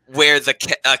the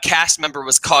cast member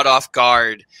was caught off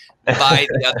guard by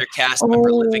the other cast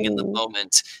member living in the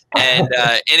moment. And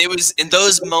it was, and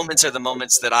those moments are the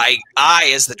moments that I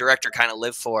as the director kind of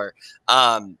live for.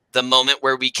 The moment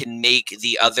where we can make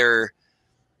the other,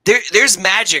 there's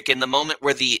magic in the moment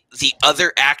where the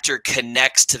other actor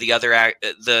connects to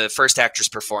the first actor's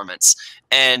performance.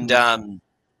 And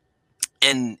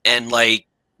like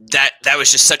that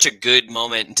was just such a good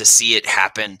moment, and to see it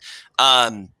happen.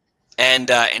 And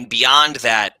beyond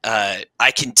that,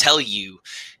 I can tell you,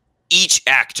 each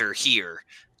actor here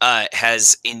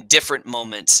has, in different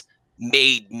moments,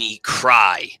 made me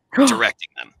cry directing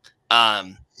them.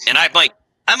 And I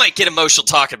might get emotional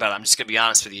talking about it. I'm just gonna be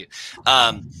honest with you.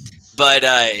 But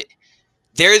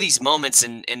there are these moments,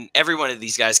 and every one of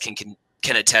these guys can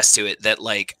attest to it, that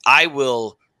like I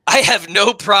have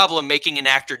no problem making an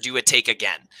actor do a take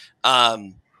again.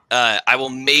 I will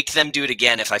make them do it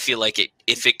again if I feel like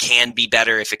if it can be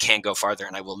better, if it can go farther,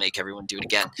 and I will make everyone do it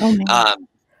again.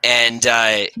 And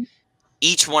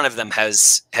each one of them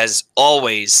has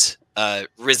always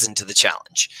risen to the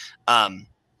challenge.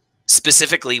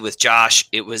 Specifically with Josh,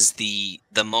 it was the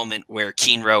moment where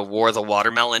Keenro wore the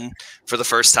watermelon for the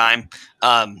first time.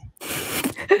 But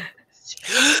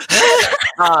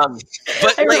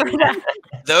like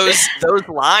those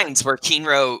lines where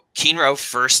Keenro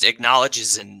first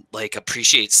acknowledges and like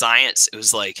appreciates science, it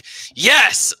was like,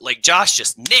 yes, like Josh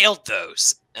just nailed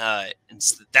those. And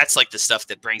that's like the stuff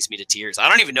that brings me to tears. I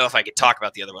don't even know if I could talk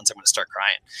about the other ones. I'm going to start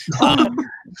crying.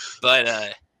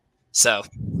 So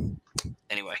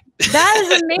anyway, that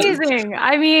is amazing.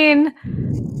 I mean,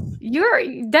 you're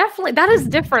definitely, that is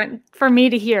different for me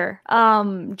to hear.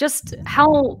 Just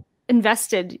how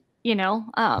invested,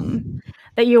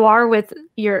 that you are with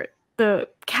the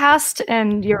cast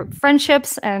and your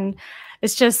friendships, and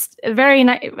it's just very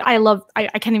nice. I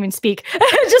can't even speak.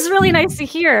 It's just really nice to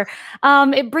hear.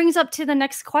 It brings up to the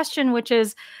next question, which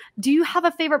is, do you have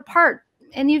a favorite part,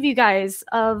 any of you guys,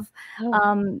 of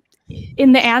in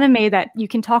the anime that you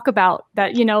can talk about,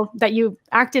 that that you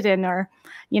acted in, or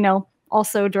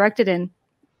also directed in?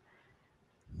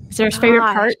 Is there a favorite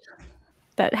part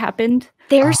that happened?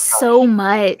 There's so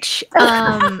much.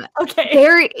 Okay.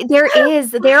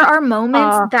 There are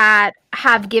moments that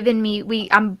have given me,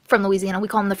 I'm from Louisiana, we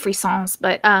call them the frissons,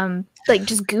 but like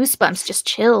just goosebumps, just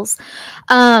chills.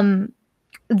 The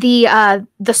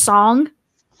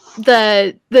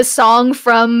song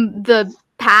from the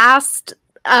past,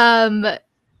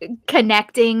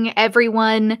 connecting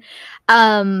everyone,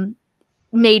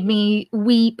 made me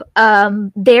weep.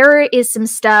 There is some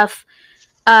stuff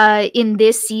in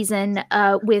this season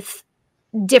with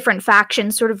different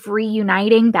factions sort of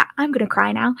reuniting that I'm gonna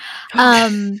cry now.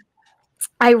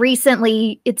 I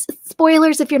recently, it's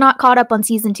spoilers if you're not caught up on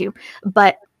season 2,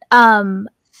 but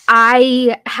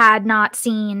I had not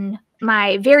seen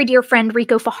my very dear friend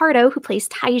Rico Fajardo, who plays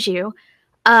Taiju,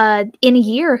 in a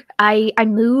year. I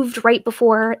moved right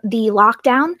before the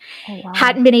lockdown. Oh, wow.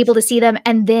 Hadn't been able to see them,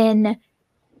 and then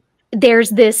there's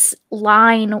this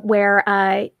line where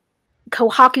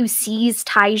Kohaku sees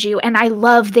Taiju, and I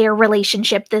love their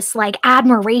relationship, this like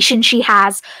admiration she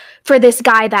has for this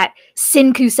guy that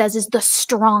Senku says is the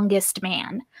strongest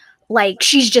man. Like,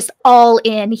 she's just all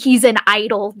in. He's an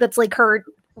idol. That's like her,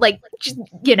 like,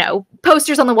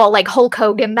 posters on the wall, like Hulk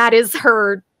Hogan. That is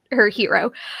her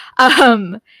hero.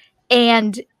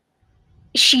 And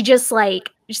she just like,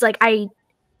 she's like,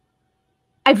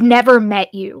 I've never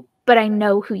met you, but I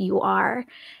know who you are.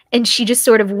 And she just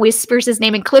sort of whispers his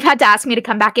name. And Cliff had to ask me to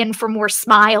come back in for more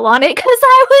smile on it because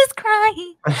I was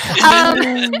crying.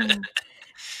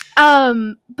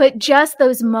 But just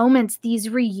those moments, these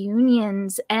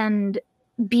reunions, and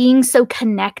being so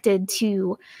connected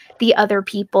to the other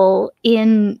people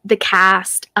in the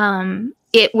cast,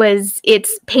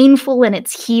 it's painful and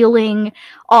it's healing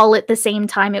all at the same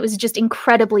time. It was just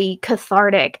incredibly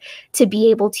cathartic to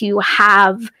be able to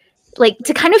have, like,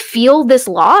 to kind of feel this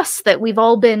loss that we've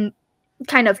all been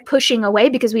kind of pushing away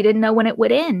because we didn't know when it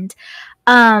would end.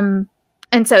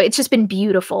 And so it's just been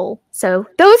beautiful. So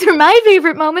those are my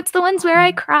favorite moments, the ones where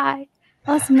I cry.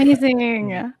 That's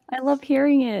amazing. I love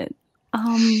hearing it.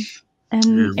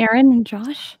 And Aaron and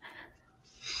Josh?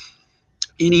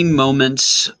 Any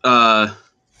moments, Keenro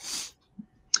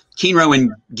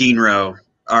and Ginro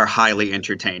are highly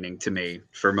entertaining to me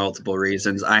for multiple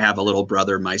reasons. I have a little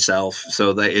brother myself,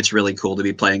 so that it's really cool to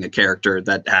be playing a character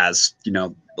that has, a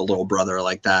little brother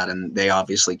like that, and they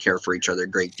obviously care for each other a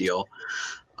great deal.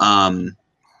 For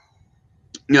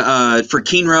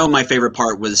Keenro, my favorite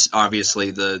part was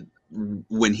obviously the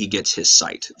when he gets his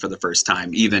sight for the first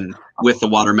time, even with the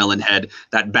watermelon head,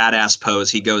 that badass pose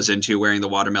he goes into wearing the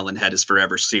watermelon head is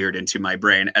forever seared into my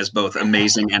brain as both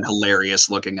amazing and hilarious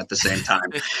looking at the same time.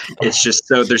 It's just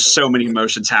there's so many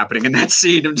emotions happening in that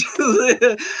scene.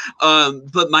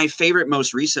 But my favorite,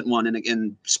 most recent one, and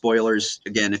again, spoilers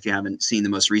again, if you haven't seen the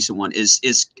most recent one, is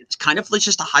kind of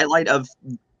just a highlight of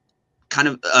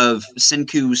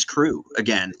Senku's crew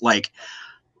again. Like,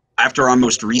 after our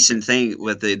most recent thing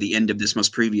with the end of this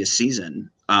most previous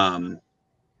season,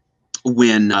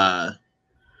 when I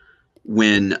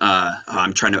want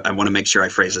to make sure I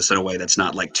phrase this in a way that's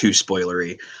not like too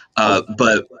spoilery,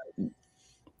 but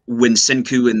when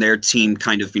Senku and their team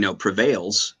kind of,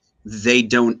 prevails, they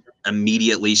don't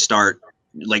immediately start,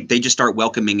 like, they just start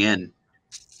welcoming in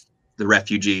the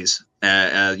refugees,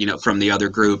 from the other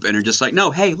group, and are just like,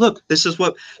 no, hey, look, this is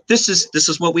what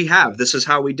we have. This is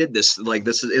how we did this. Like,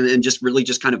 this is, and just really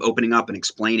just kind of opening up and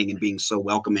explaining and being so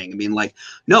welcoming and being like,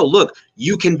 no, look,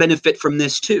 you can benefit from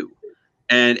this too.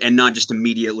 And not just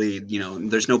immediately,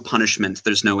 there's no punishment.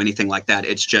 There's no anything like that.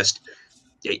 It's just,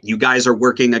 you guys are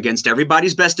working against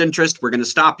everybody's best interest. We're going to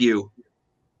stop you.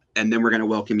 And then we're going to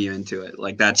welcome you into it.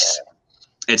 Like,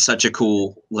 it's such a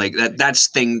cool, like, that's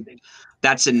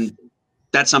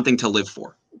something to live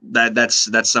for. That's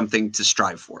something to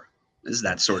strive for, is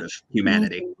that sort of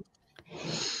humanity.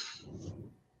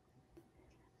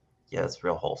 Yeah, it's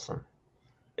real wholesome.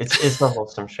 It's a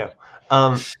wholesome show.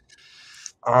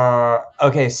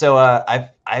 Okay, so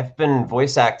I've been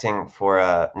voice acting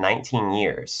for 19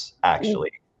 years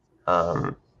actually.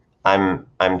 I'm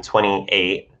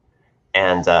 28,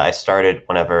 and I started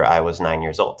whenever I was 9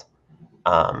 years old.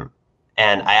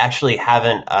 And I actually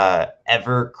haven't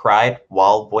ever cried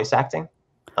while voice acting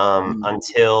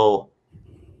until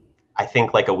I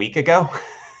think like a week ago.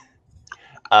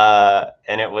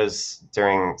 And it was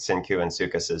during Senku and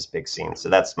Tsukas's big scene. So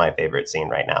that's my favorite scene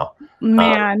right now.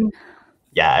 Man.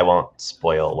 Yeah, I won't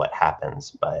spoil what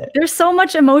happens, but there's so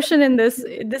much emotion in this.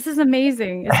 This is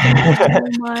amazing. Oh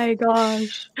my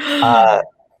gosh. I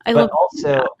love also,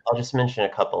 that. I'll just mention a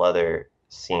couple other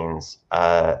scenes.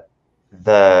 The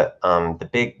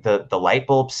light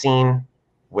bulb scene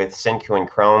with Senku and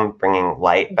Chrome bringing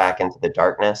light back into the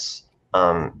darkness.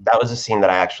 That was a scene that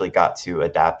I actually got to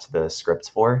adapt the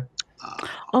script for.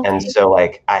 Okay. And so,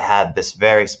 like, I had this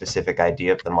very specific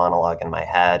idea of the monologue in my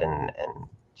head, and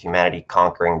humanity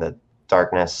conquering the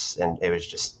darkness, and it was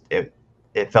just it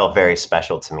felt very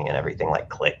special to me, and everything like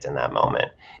clicked in that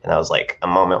moment. And that was like a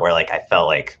moment where like I felt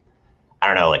like, I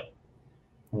don't know, like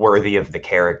worthy of the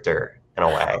character in a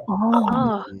way.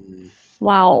 Oh.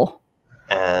 Wow.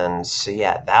 And so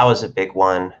yeah, that was a big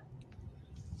one.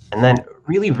 And then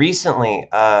really recently,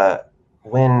 what's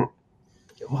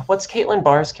Caitlin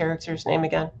Barr's character's name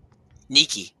again?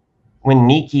 Nikki. When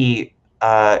Nikki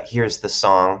hears the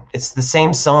song, it's the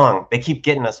same song. They keep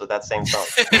getting us with that same song.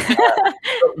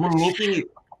 When Nikki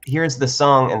hears the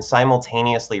song and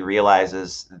simultaneously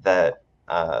realizes that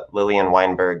Lillian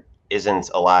Weinberg isn't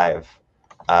alive,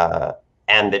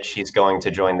 and that she's going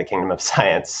to join the Kingdom of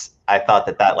Science, I thought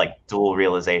that like dual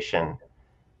realization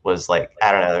was like,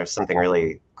 I don't know, there's something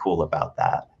really cool about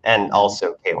that. And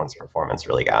also Caitlin's performance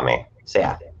really got me. So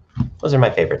yeah, those are my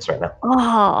favorites right now. Oh,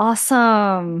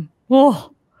 awesome.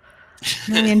 Whoa.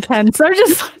 Really intense. I'm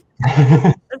just,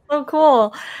 it's so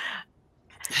cool.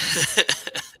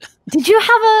 Did you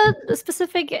have a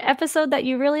specific episode that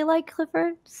you really like,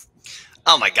 Clifford?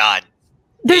 Oh my God.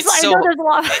 There's a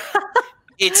lot.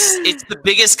 It's the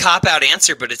biggest cop-out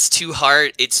answer, but it's too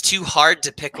hard. It's too hard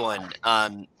to pick one,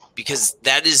 because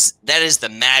that is the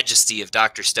majesty of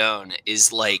Dr. Stone.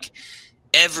 Is like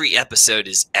every episode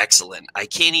is excellent. I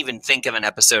can't even think of an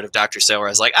episode of Dr. Stone where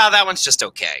I was like, oh, that one's just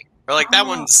okay, or like that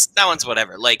one's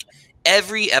whatever. Like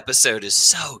every episode is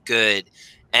so good,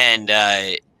 and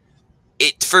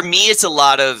for me, it's a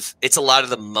lot of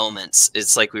the moments.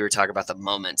 It's like we were talking about the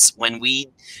moments when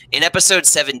in episode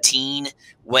 17,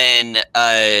 when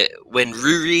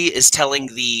Ruri is telling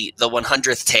the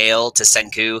 100th tale to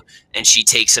Senku, and she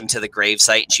takes him to the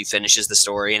gravesite and she finishes the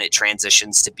story, and it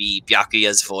transitions to be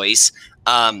Byakuya's voice.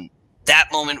 That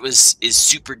moment is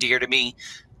super dear to me.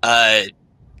 God,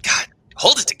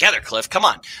 hold it together, Cliff. Come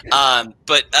on.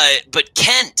 But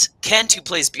Kent, who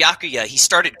plays Byakuya, he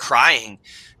started crying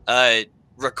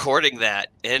recording that,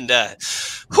 and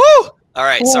whew. All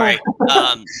right, sorry.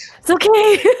 It's okay.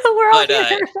 We're all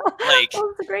here. Like,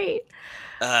 that was great.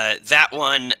 That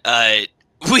one,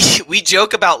 we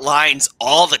joke about lines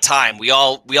all the time. We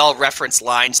all reference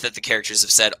lines that the characters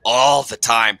have said all the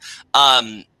time.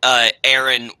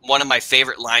 Aaron, one of my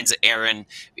favorite lines of Aaron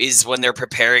is when they're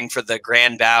preparing for the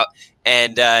grand bout,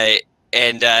 and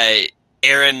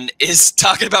Aaron is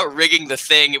talking about rigging the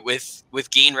thing with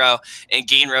Ginro, and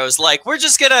Ginro's like,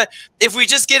 if we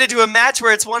just get into a match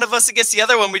where it's one of us against the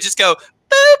other one, we just go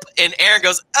boop, and Aaron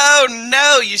goes, "Oh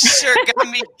no, you sure got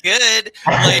me good."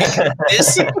 Like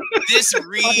this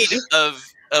read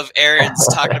of Aaron's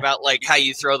talking about like how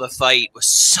you throw the fight was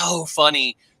so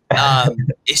funny.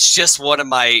 It's just one of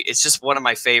my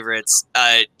favorites.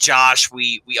 Josh,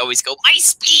 we always go, "My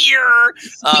spear,"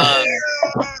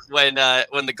 when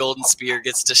the golden spear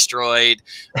gets destroyed.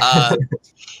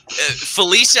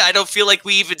 Felecia, I don't feel like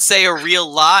we even say a real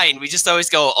line. We just always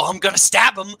go, "Oh, I'm gonna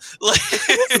stab him."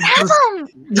 Stab him!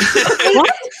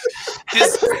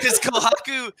 Because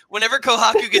Kohaku, whenever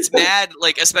Kohaku gets mad,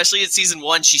 like especially in season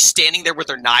 1, she's standing there with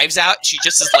her knives out. She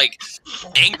just is like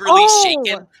angrily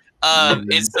shaking.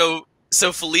 And so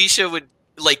Felecia would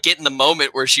like get in the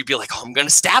moment where she'd be like, "Oh, I'm gonna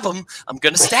stab him. I'm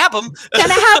gonna stab him."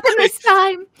 Gonna happen this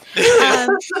time.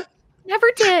 Never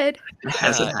did.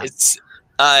 It's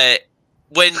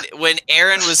when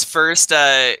Aaron was first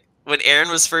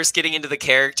getting into the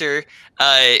character,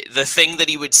 the thing that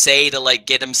he would say to like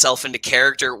get himself into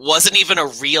character wasn't even a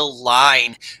real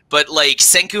line, but like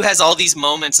Senku has all these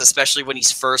moments, especially when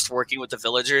he's first working with the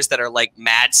villagers, that are like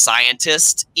mad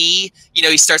scientist-y. You know,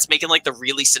 he starts making like the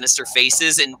really sinister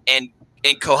faces, and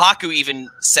Kohaku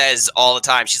even says all the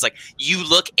time, she's like, "You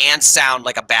look and sound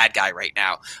like a bad guy right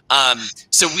now."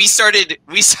 So we started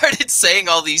saying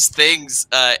all these things.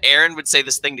 Aaron would say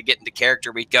this thing to get into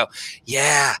character. We'd go,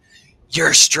 "Yeah,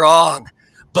 you're strong,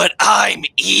 but I'm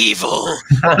evil,"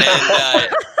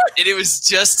 and it was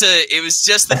just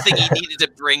the thing he needed to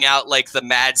bring out like the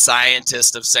mad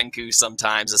scientist of Senku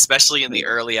sometimes, especially in the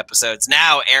early episodes.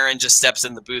 Now Aaron just steps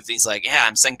in the booth and he's like, "Yeah,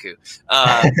 I'm Senku,"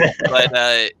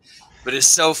 but it's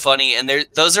so funny, and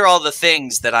those are all the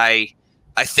things that I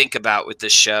think about with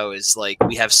this show. Is like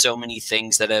we have so many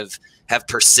things that have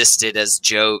persisted as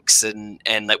jokes and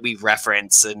that we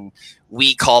reference and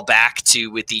we call back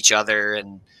to with each other,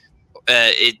 and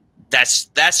that's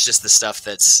just the stuff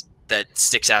that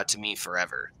sticks out to me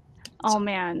forever. Oh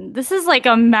man, this is like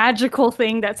a magical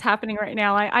thing that's happening right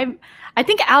now. I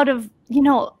think out of,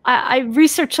 I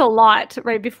researched a lot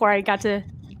right before I got to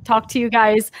talk to you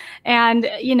guys, and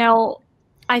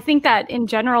I think that in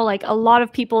general, like a lot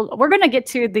of people, we're going to get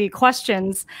to the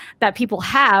questions that people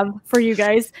have for you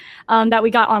guys that we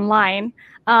got online.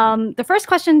 The first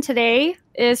question today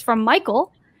is from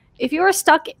Michael. If you were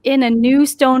stuck in a new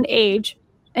stone age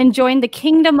and joined the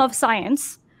kingdom of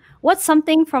science, what's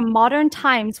something from modern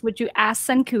times would you ask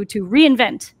Senku to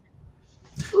reinvent?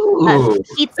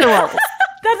 Pizza rolls.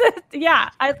 Yeah,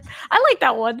 I like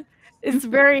that one. It's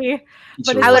very.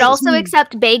 But I would also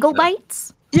accept bagel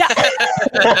bites. Yeah,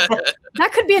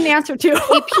 that could be an answer too.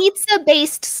 A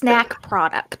pizza-based snack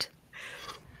product.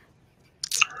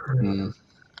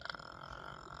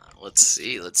 Let's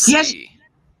see.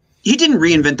 He didn't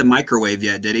reinvent the microwave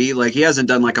yet, did he? Like he hasn't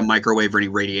done like a microwave or any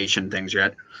radiation things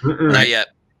yet. Not yet.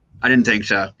 I didn't think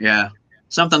so. Yeah,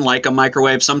 something like a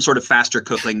microwave, some sort of faster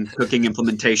cooking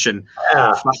implementation.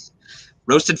 Yeah.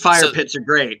 Roasted fire pits are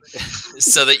great,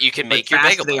 so that you can make your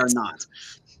bagel bites. They bites. are not.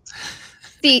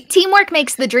 See, teamwork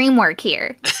makes the dream work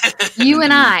here. You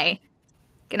and I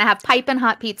gonna have piping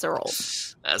hot pizza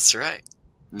rolls. That's right.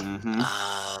 Mm-hmm.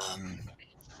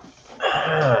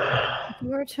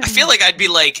 I feel like I'd be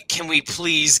like, "Can we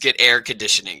please get air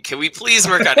conditioning? Can we please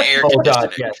work on air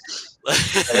conditioning?" God, yes.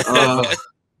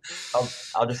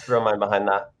 I'll just throw mine behind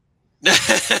that.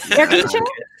 Air conditioning?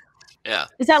 Yeah.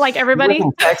 Is that like everybody?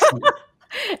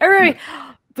 Everybody.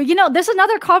 But there's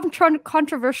another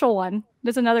controversial one.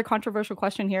 There's another controversial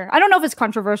question here. I don't know if it's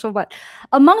controversial, but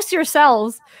amongst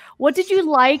yourselves, what did you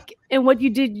like and what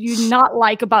did you not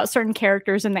like about certain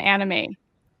characters in the anime?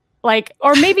 Like,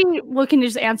 or maybe we can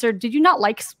just answer, did you not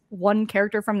like one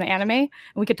character from the anime? And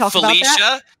we could talk about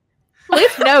that.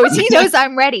 Cliff knows. He knows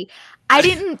I'm ready. I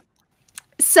didn't.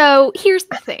 So here's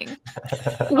the thing.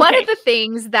 One of the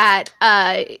things that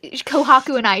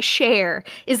Kohaku and I share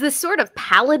is this sort of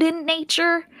paladin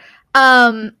nature.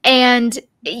 And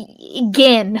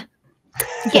Gen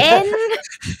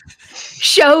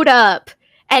showed up,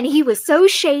 and he was so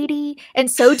shady and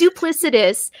so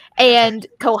duplicitous, and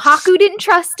Kohaku didn't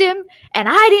trust him, and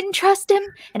I didn't trust him,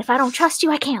 and if I don't trust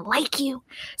you, I can't like you.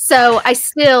 So I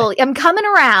still am coming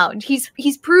around.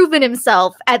 He's proven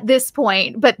himself at this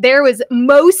point, but there was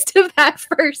most of that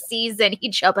first season,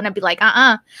 he'd show up and I'd be like,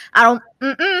 I don't,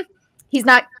 he's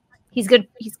not, he's gonna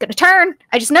turn.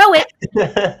 I just know it.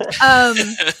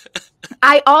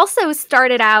 I also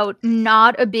started out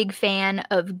not a big fan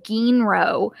of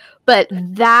Ginro, but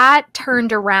that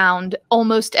turned around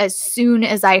almost as soon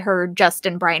as I heard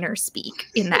Justin Briner speak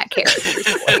in that character's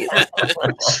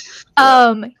voice.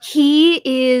 He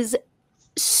is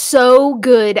so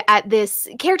good at this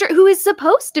character who is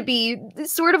supposed to be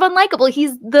sort of unlikable.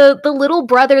 He's the little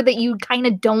brother that you kind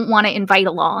of don't want to invite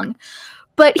along,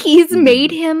 but he's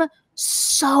made him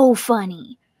so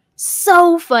funny,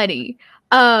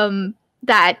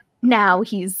 that now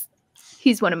he's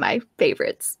one of my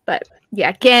favorites. But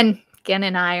yeah, Gen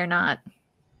and I are not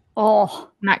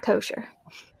kosher.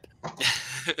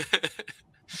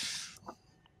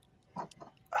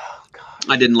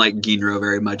 I didn't like Ginro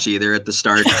very much either at the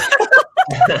start.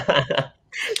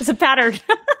 It's a pattern.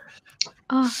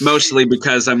 Mostly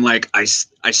because I'm like,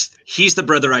 he's the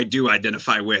brother I do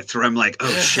identify with, where I'm like,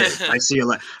 oh shit, I see a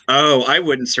lot. Oh, I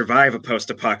wouldn't survive a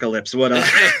post-apocalypse, would I?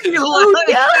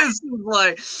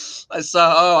 Like, I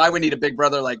saw, I would need a big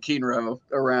brother like Ginro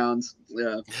around.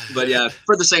 Yeah. But yeah,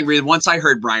 for the same reason, once I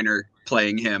heard Briner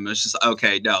playing him, it's just,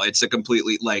 okay, no, it's a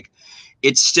completely, like,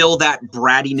 it's still that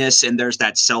brattiness and there's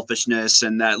that selfishness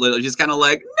and that little, just kind of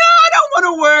like, no, I don't want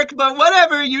to work, but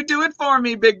whatever, you do it for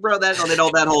me, big bro. That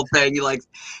whole thing, you like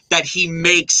that he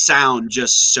makes sound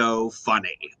just so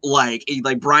funny. Like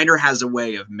Briner has a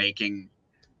way of making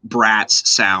brats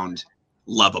sound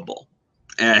lovable.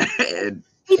 And I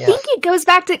think it goes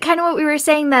back to kind of what we were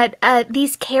saying, that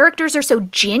these characters are so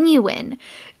genuine.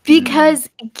 Because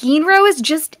Ginro is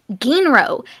just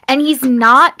Ginro, and he's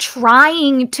not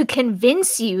trying to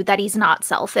convince you that he's not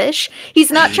selfish. He's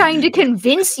not trying to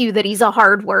convince you that he's a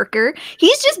hard worker.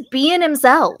 He's just being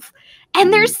himself.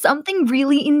 And there's something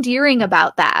really endearing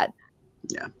about that.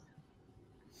 Yeah.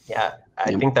 Yeah,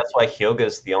 I think that's why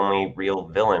Hyoga's the only real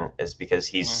villain, is because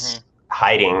he's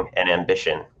hiding an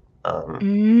ambition. If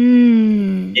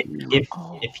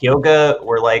Hyoga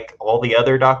were like all the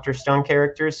other Dr. Stone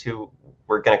characters who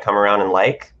we're going to come around and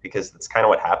like, because that's kind of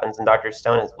what happens in Dr.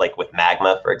 Stone, is like with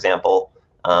Magma, for example.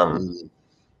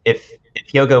 If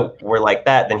Hyoga were like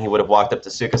that, then he would have walked up to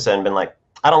Tsukasa and been like,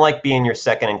 I don't like being your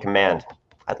second in command.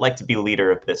 I'd like to be leader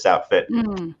of this outfit.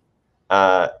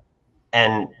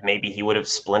 And maybe he would have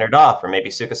splintered off, or maybe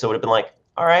Tsukasa would have been like,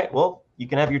 all right, well, you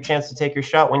can have your chance to take your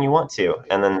shot when you want to.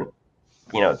 And then,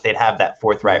 they'd have that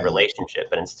forthright relationship.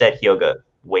 But instead, Hyoga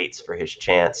waits for his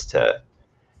chance to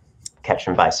catch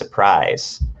him by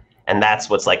surprise, and that's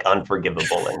what's like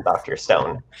unforgivable in Dr.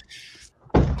 Stone.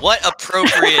 What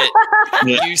appropriate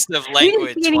use of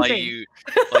language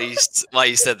while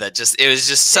you said that. It was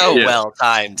just so well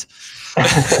timed.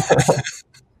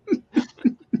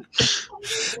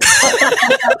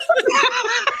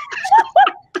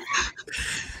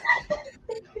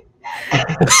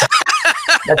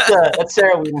 That's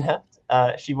Sarah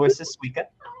Wiedenheft. She voices Suika.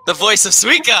 The voice of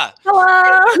Suika.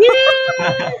 Hello.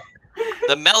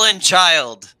 The Melon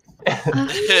Child.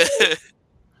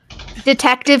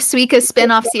 Detective Suika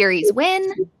spin-off series.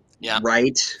 When? Yeah.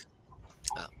 Right.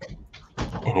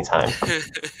 Anytime.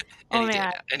 Oh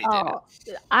man.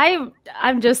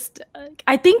 I'm just.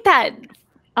 I think that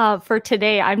for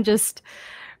today, I'm just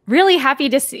really happy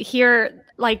to hear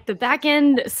like the back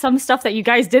end, some stuff that you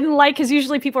guys didn't like, because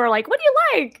usually people are like, "What do you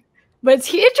like?" But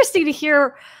it's interesting to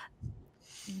hear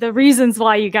the reasons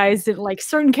why you guys didn't like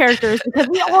certain characters, because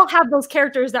we all have those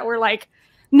characters that were like,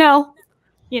 no,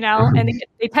 and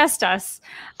they test us.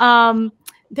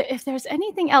 If there's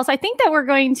anything else, I think that we're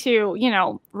going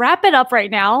to, wrap it up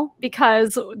right now,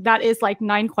 because that is like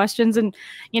 9 questions. And,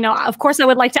 of course I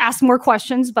would like to ask more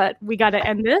questions, but we got to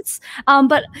end this.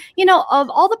 But, of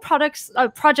all the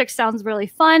projects sounds really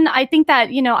fun. I think that,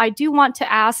 I do want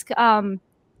to ask,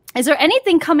 is there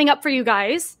anything coming up for you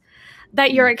guys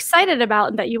that you're excited about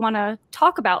and that you want to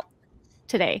talk about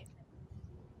today,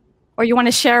 or you want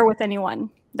to share with anyone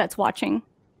that's watching?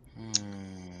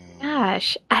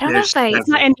 Gosh, I don't know if it's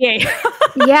not NDA.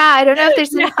 Yeah, I don't know if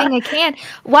there's anything I can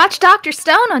watch. Dr.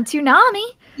 Stone on Toonami.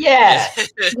 Yeah,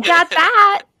 got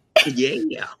that.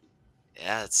 Yeah.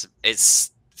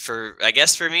 It's for, I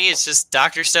guess for me, it's just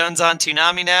Dr. Stone's on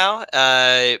Toonami now.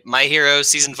 My Hero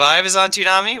season 5 is on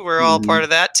Toonami. We're all part of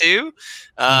that too.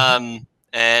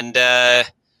 And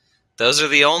those are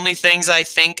the only things I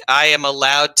think I am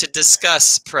allowed to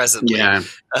discuss presently. Yeah.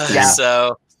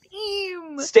 So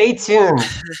stay tuned.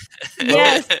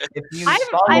 Yes,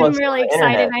 I'm really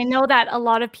excited. I know that a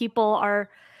lot of people are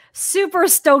super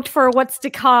stoked for what's to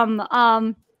come.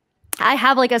 I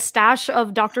have like a stash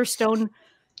of Dr. Stone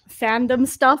fandom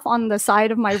stuff on the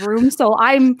side of my room. So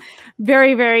I'm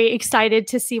very, very excited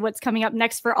to see what's coming up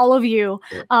next for all of you.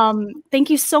 Thank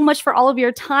you so much for all of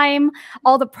your time.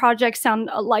 All the projects sound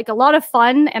like a lot of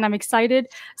fun, and I'm excited.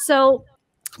 So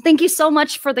thank you so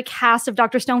much for the cast of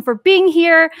Dr. Stone for being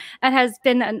here. It has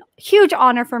been a huge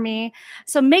honor for me.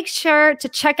 So make sure to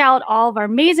check out all of our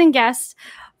amazing guests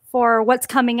for what's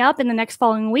coming up in the next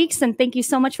following weeks. And thank you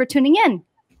so much for tuning in.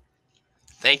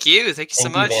 Thank you. Thank you so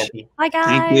much. Vampy. Bye, guys.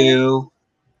 Thank you.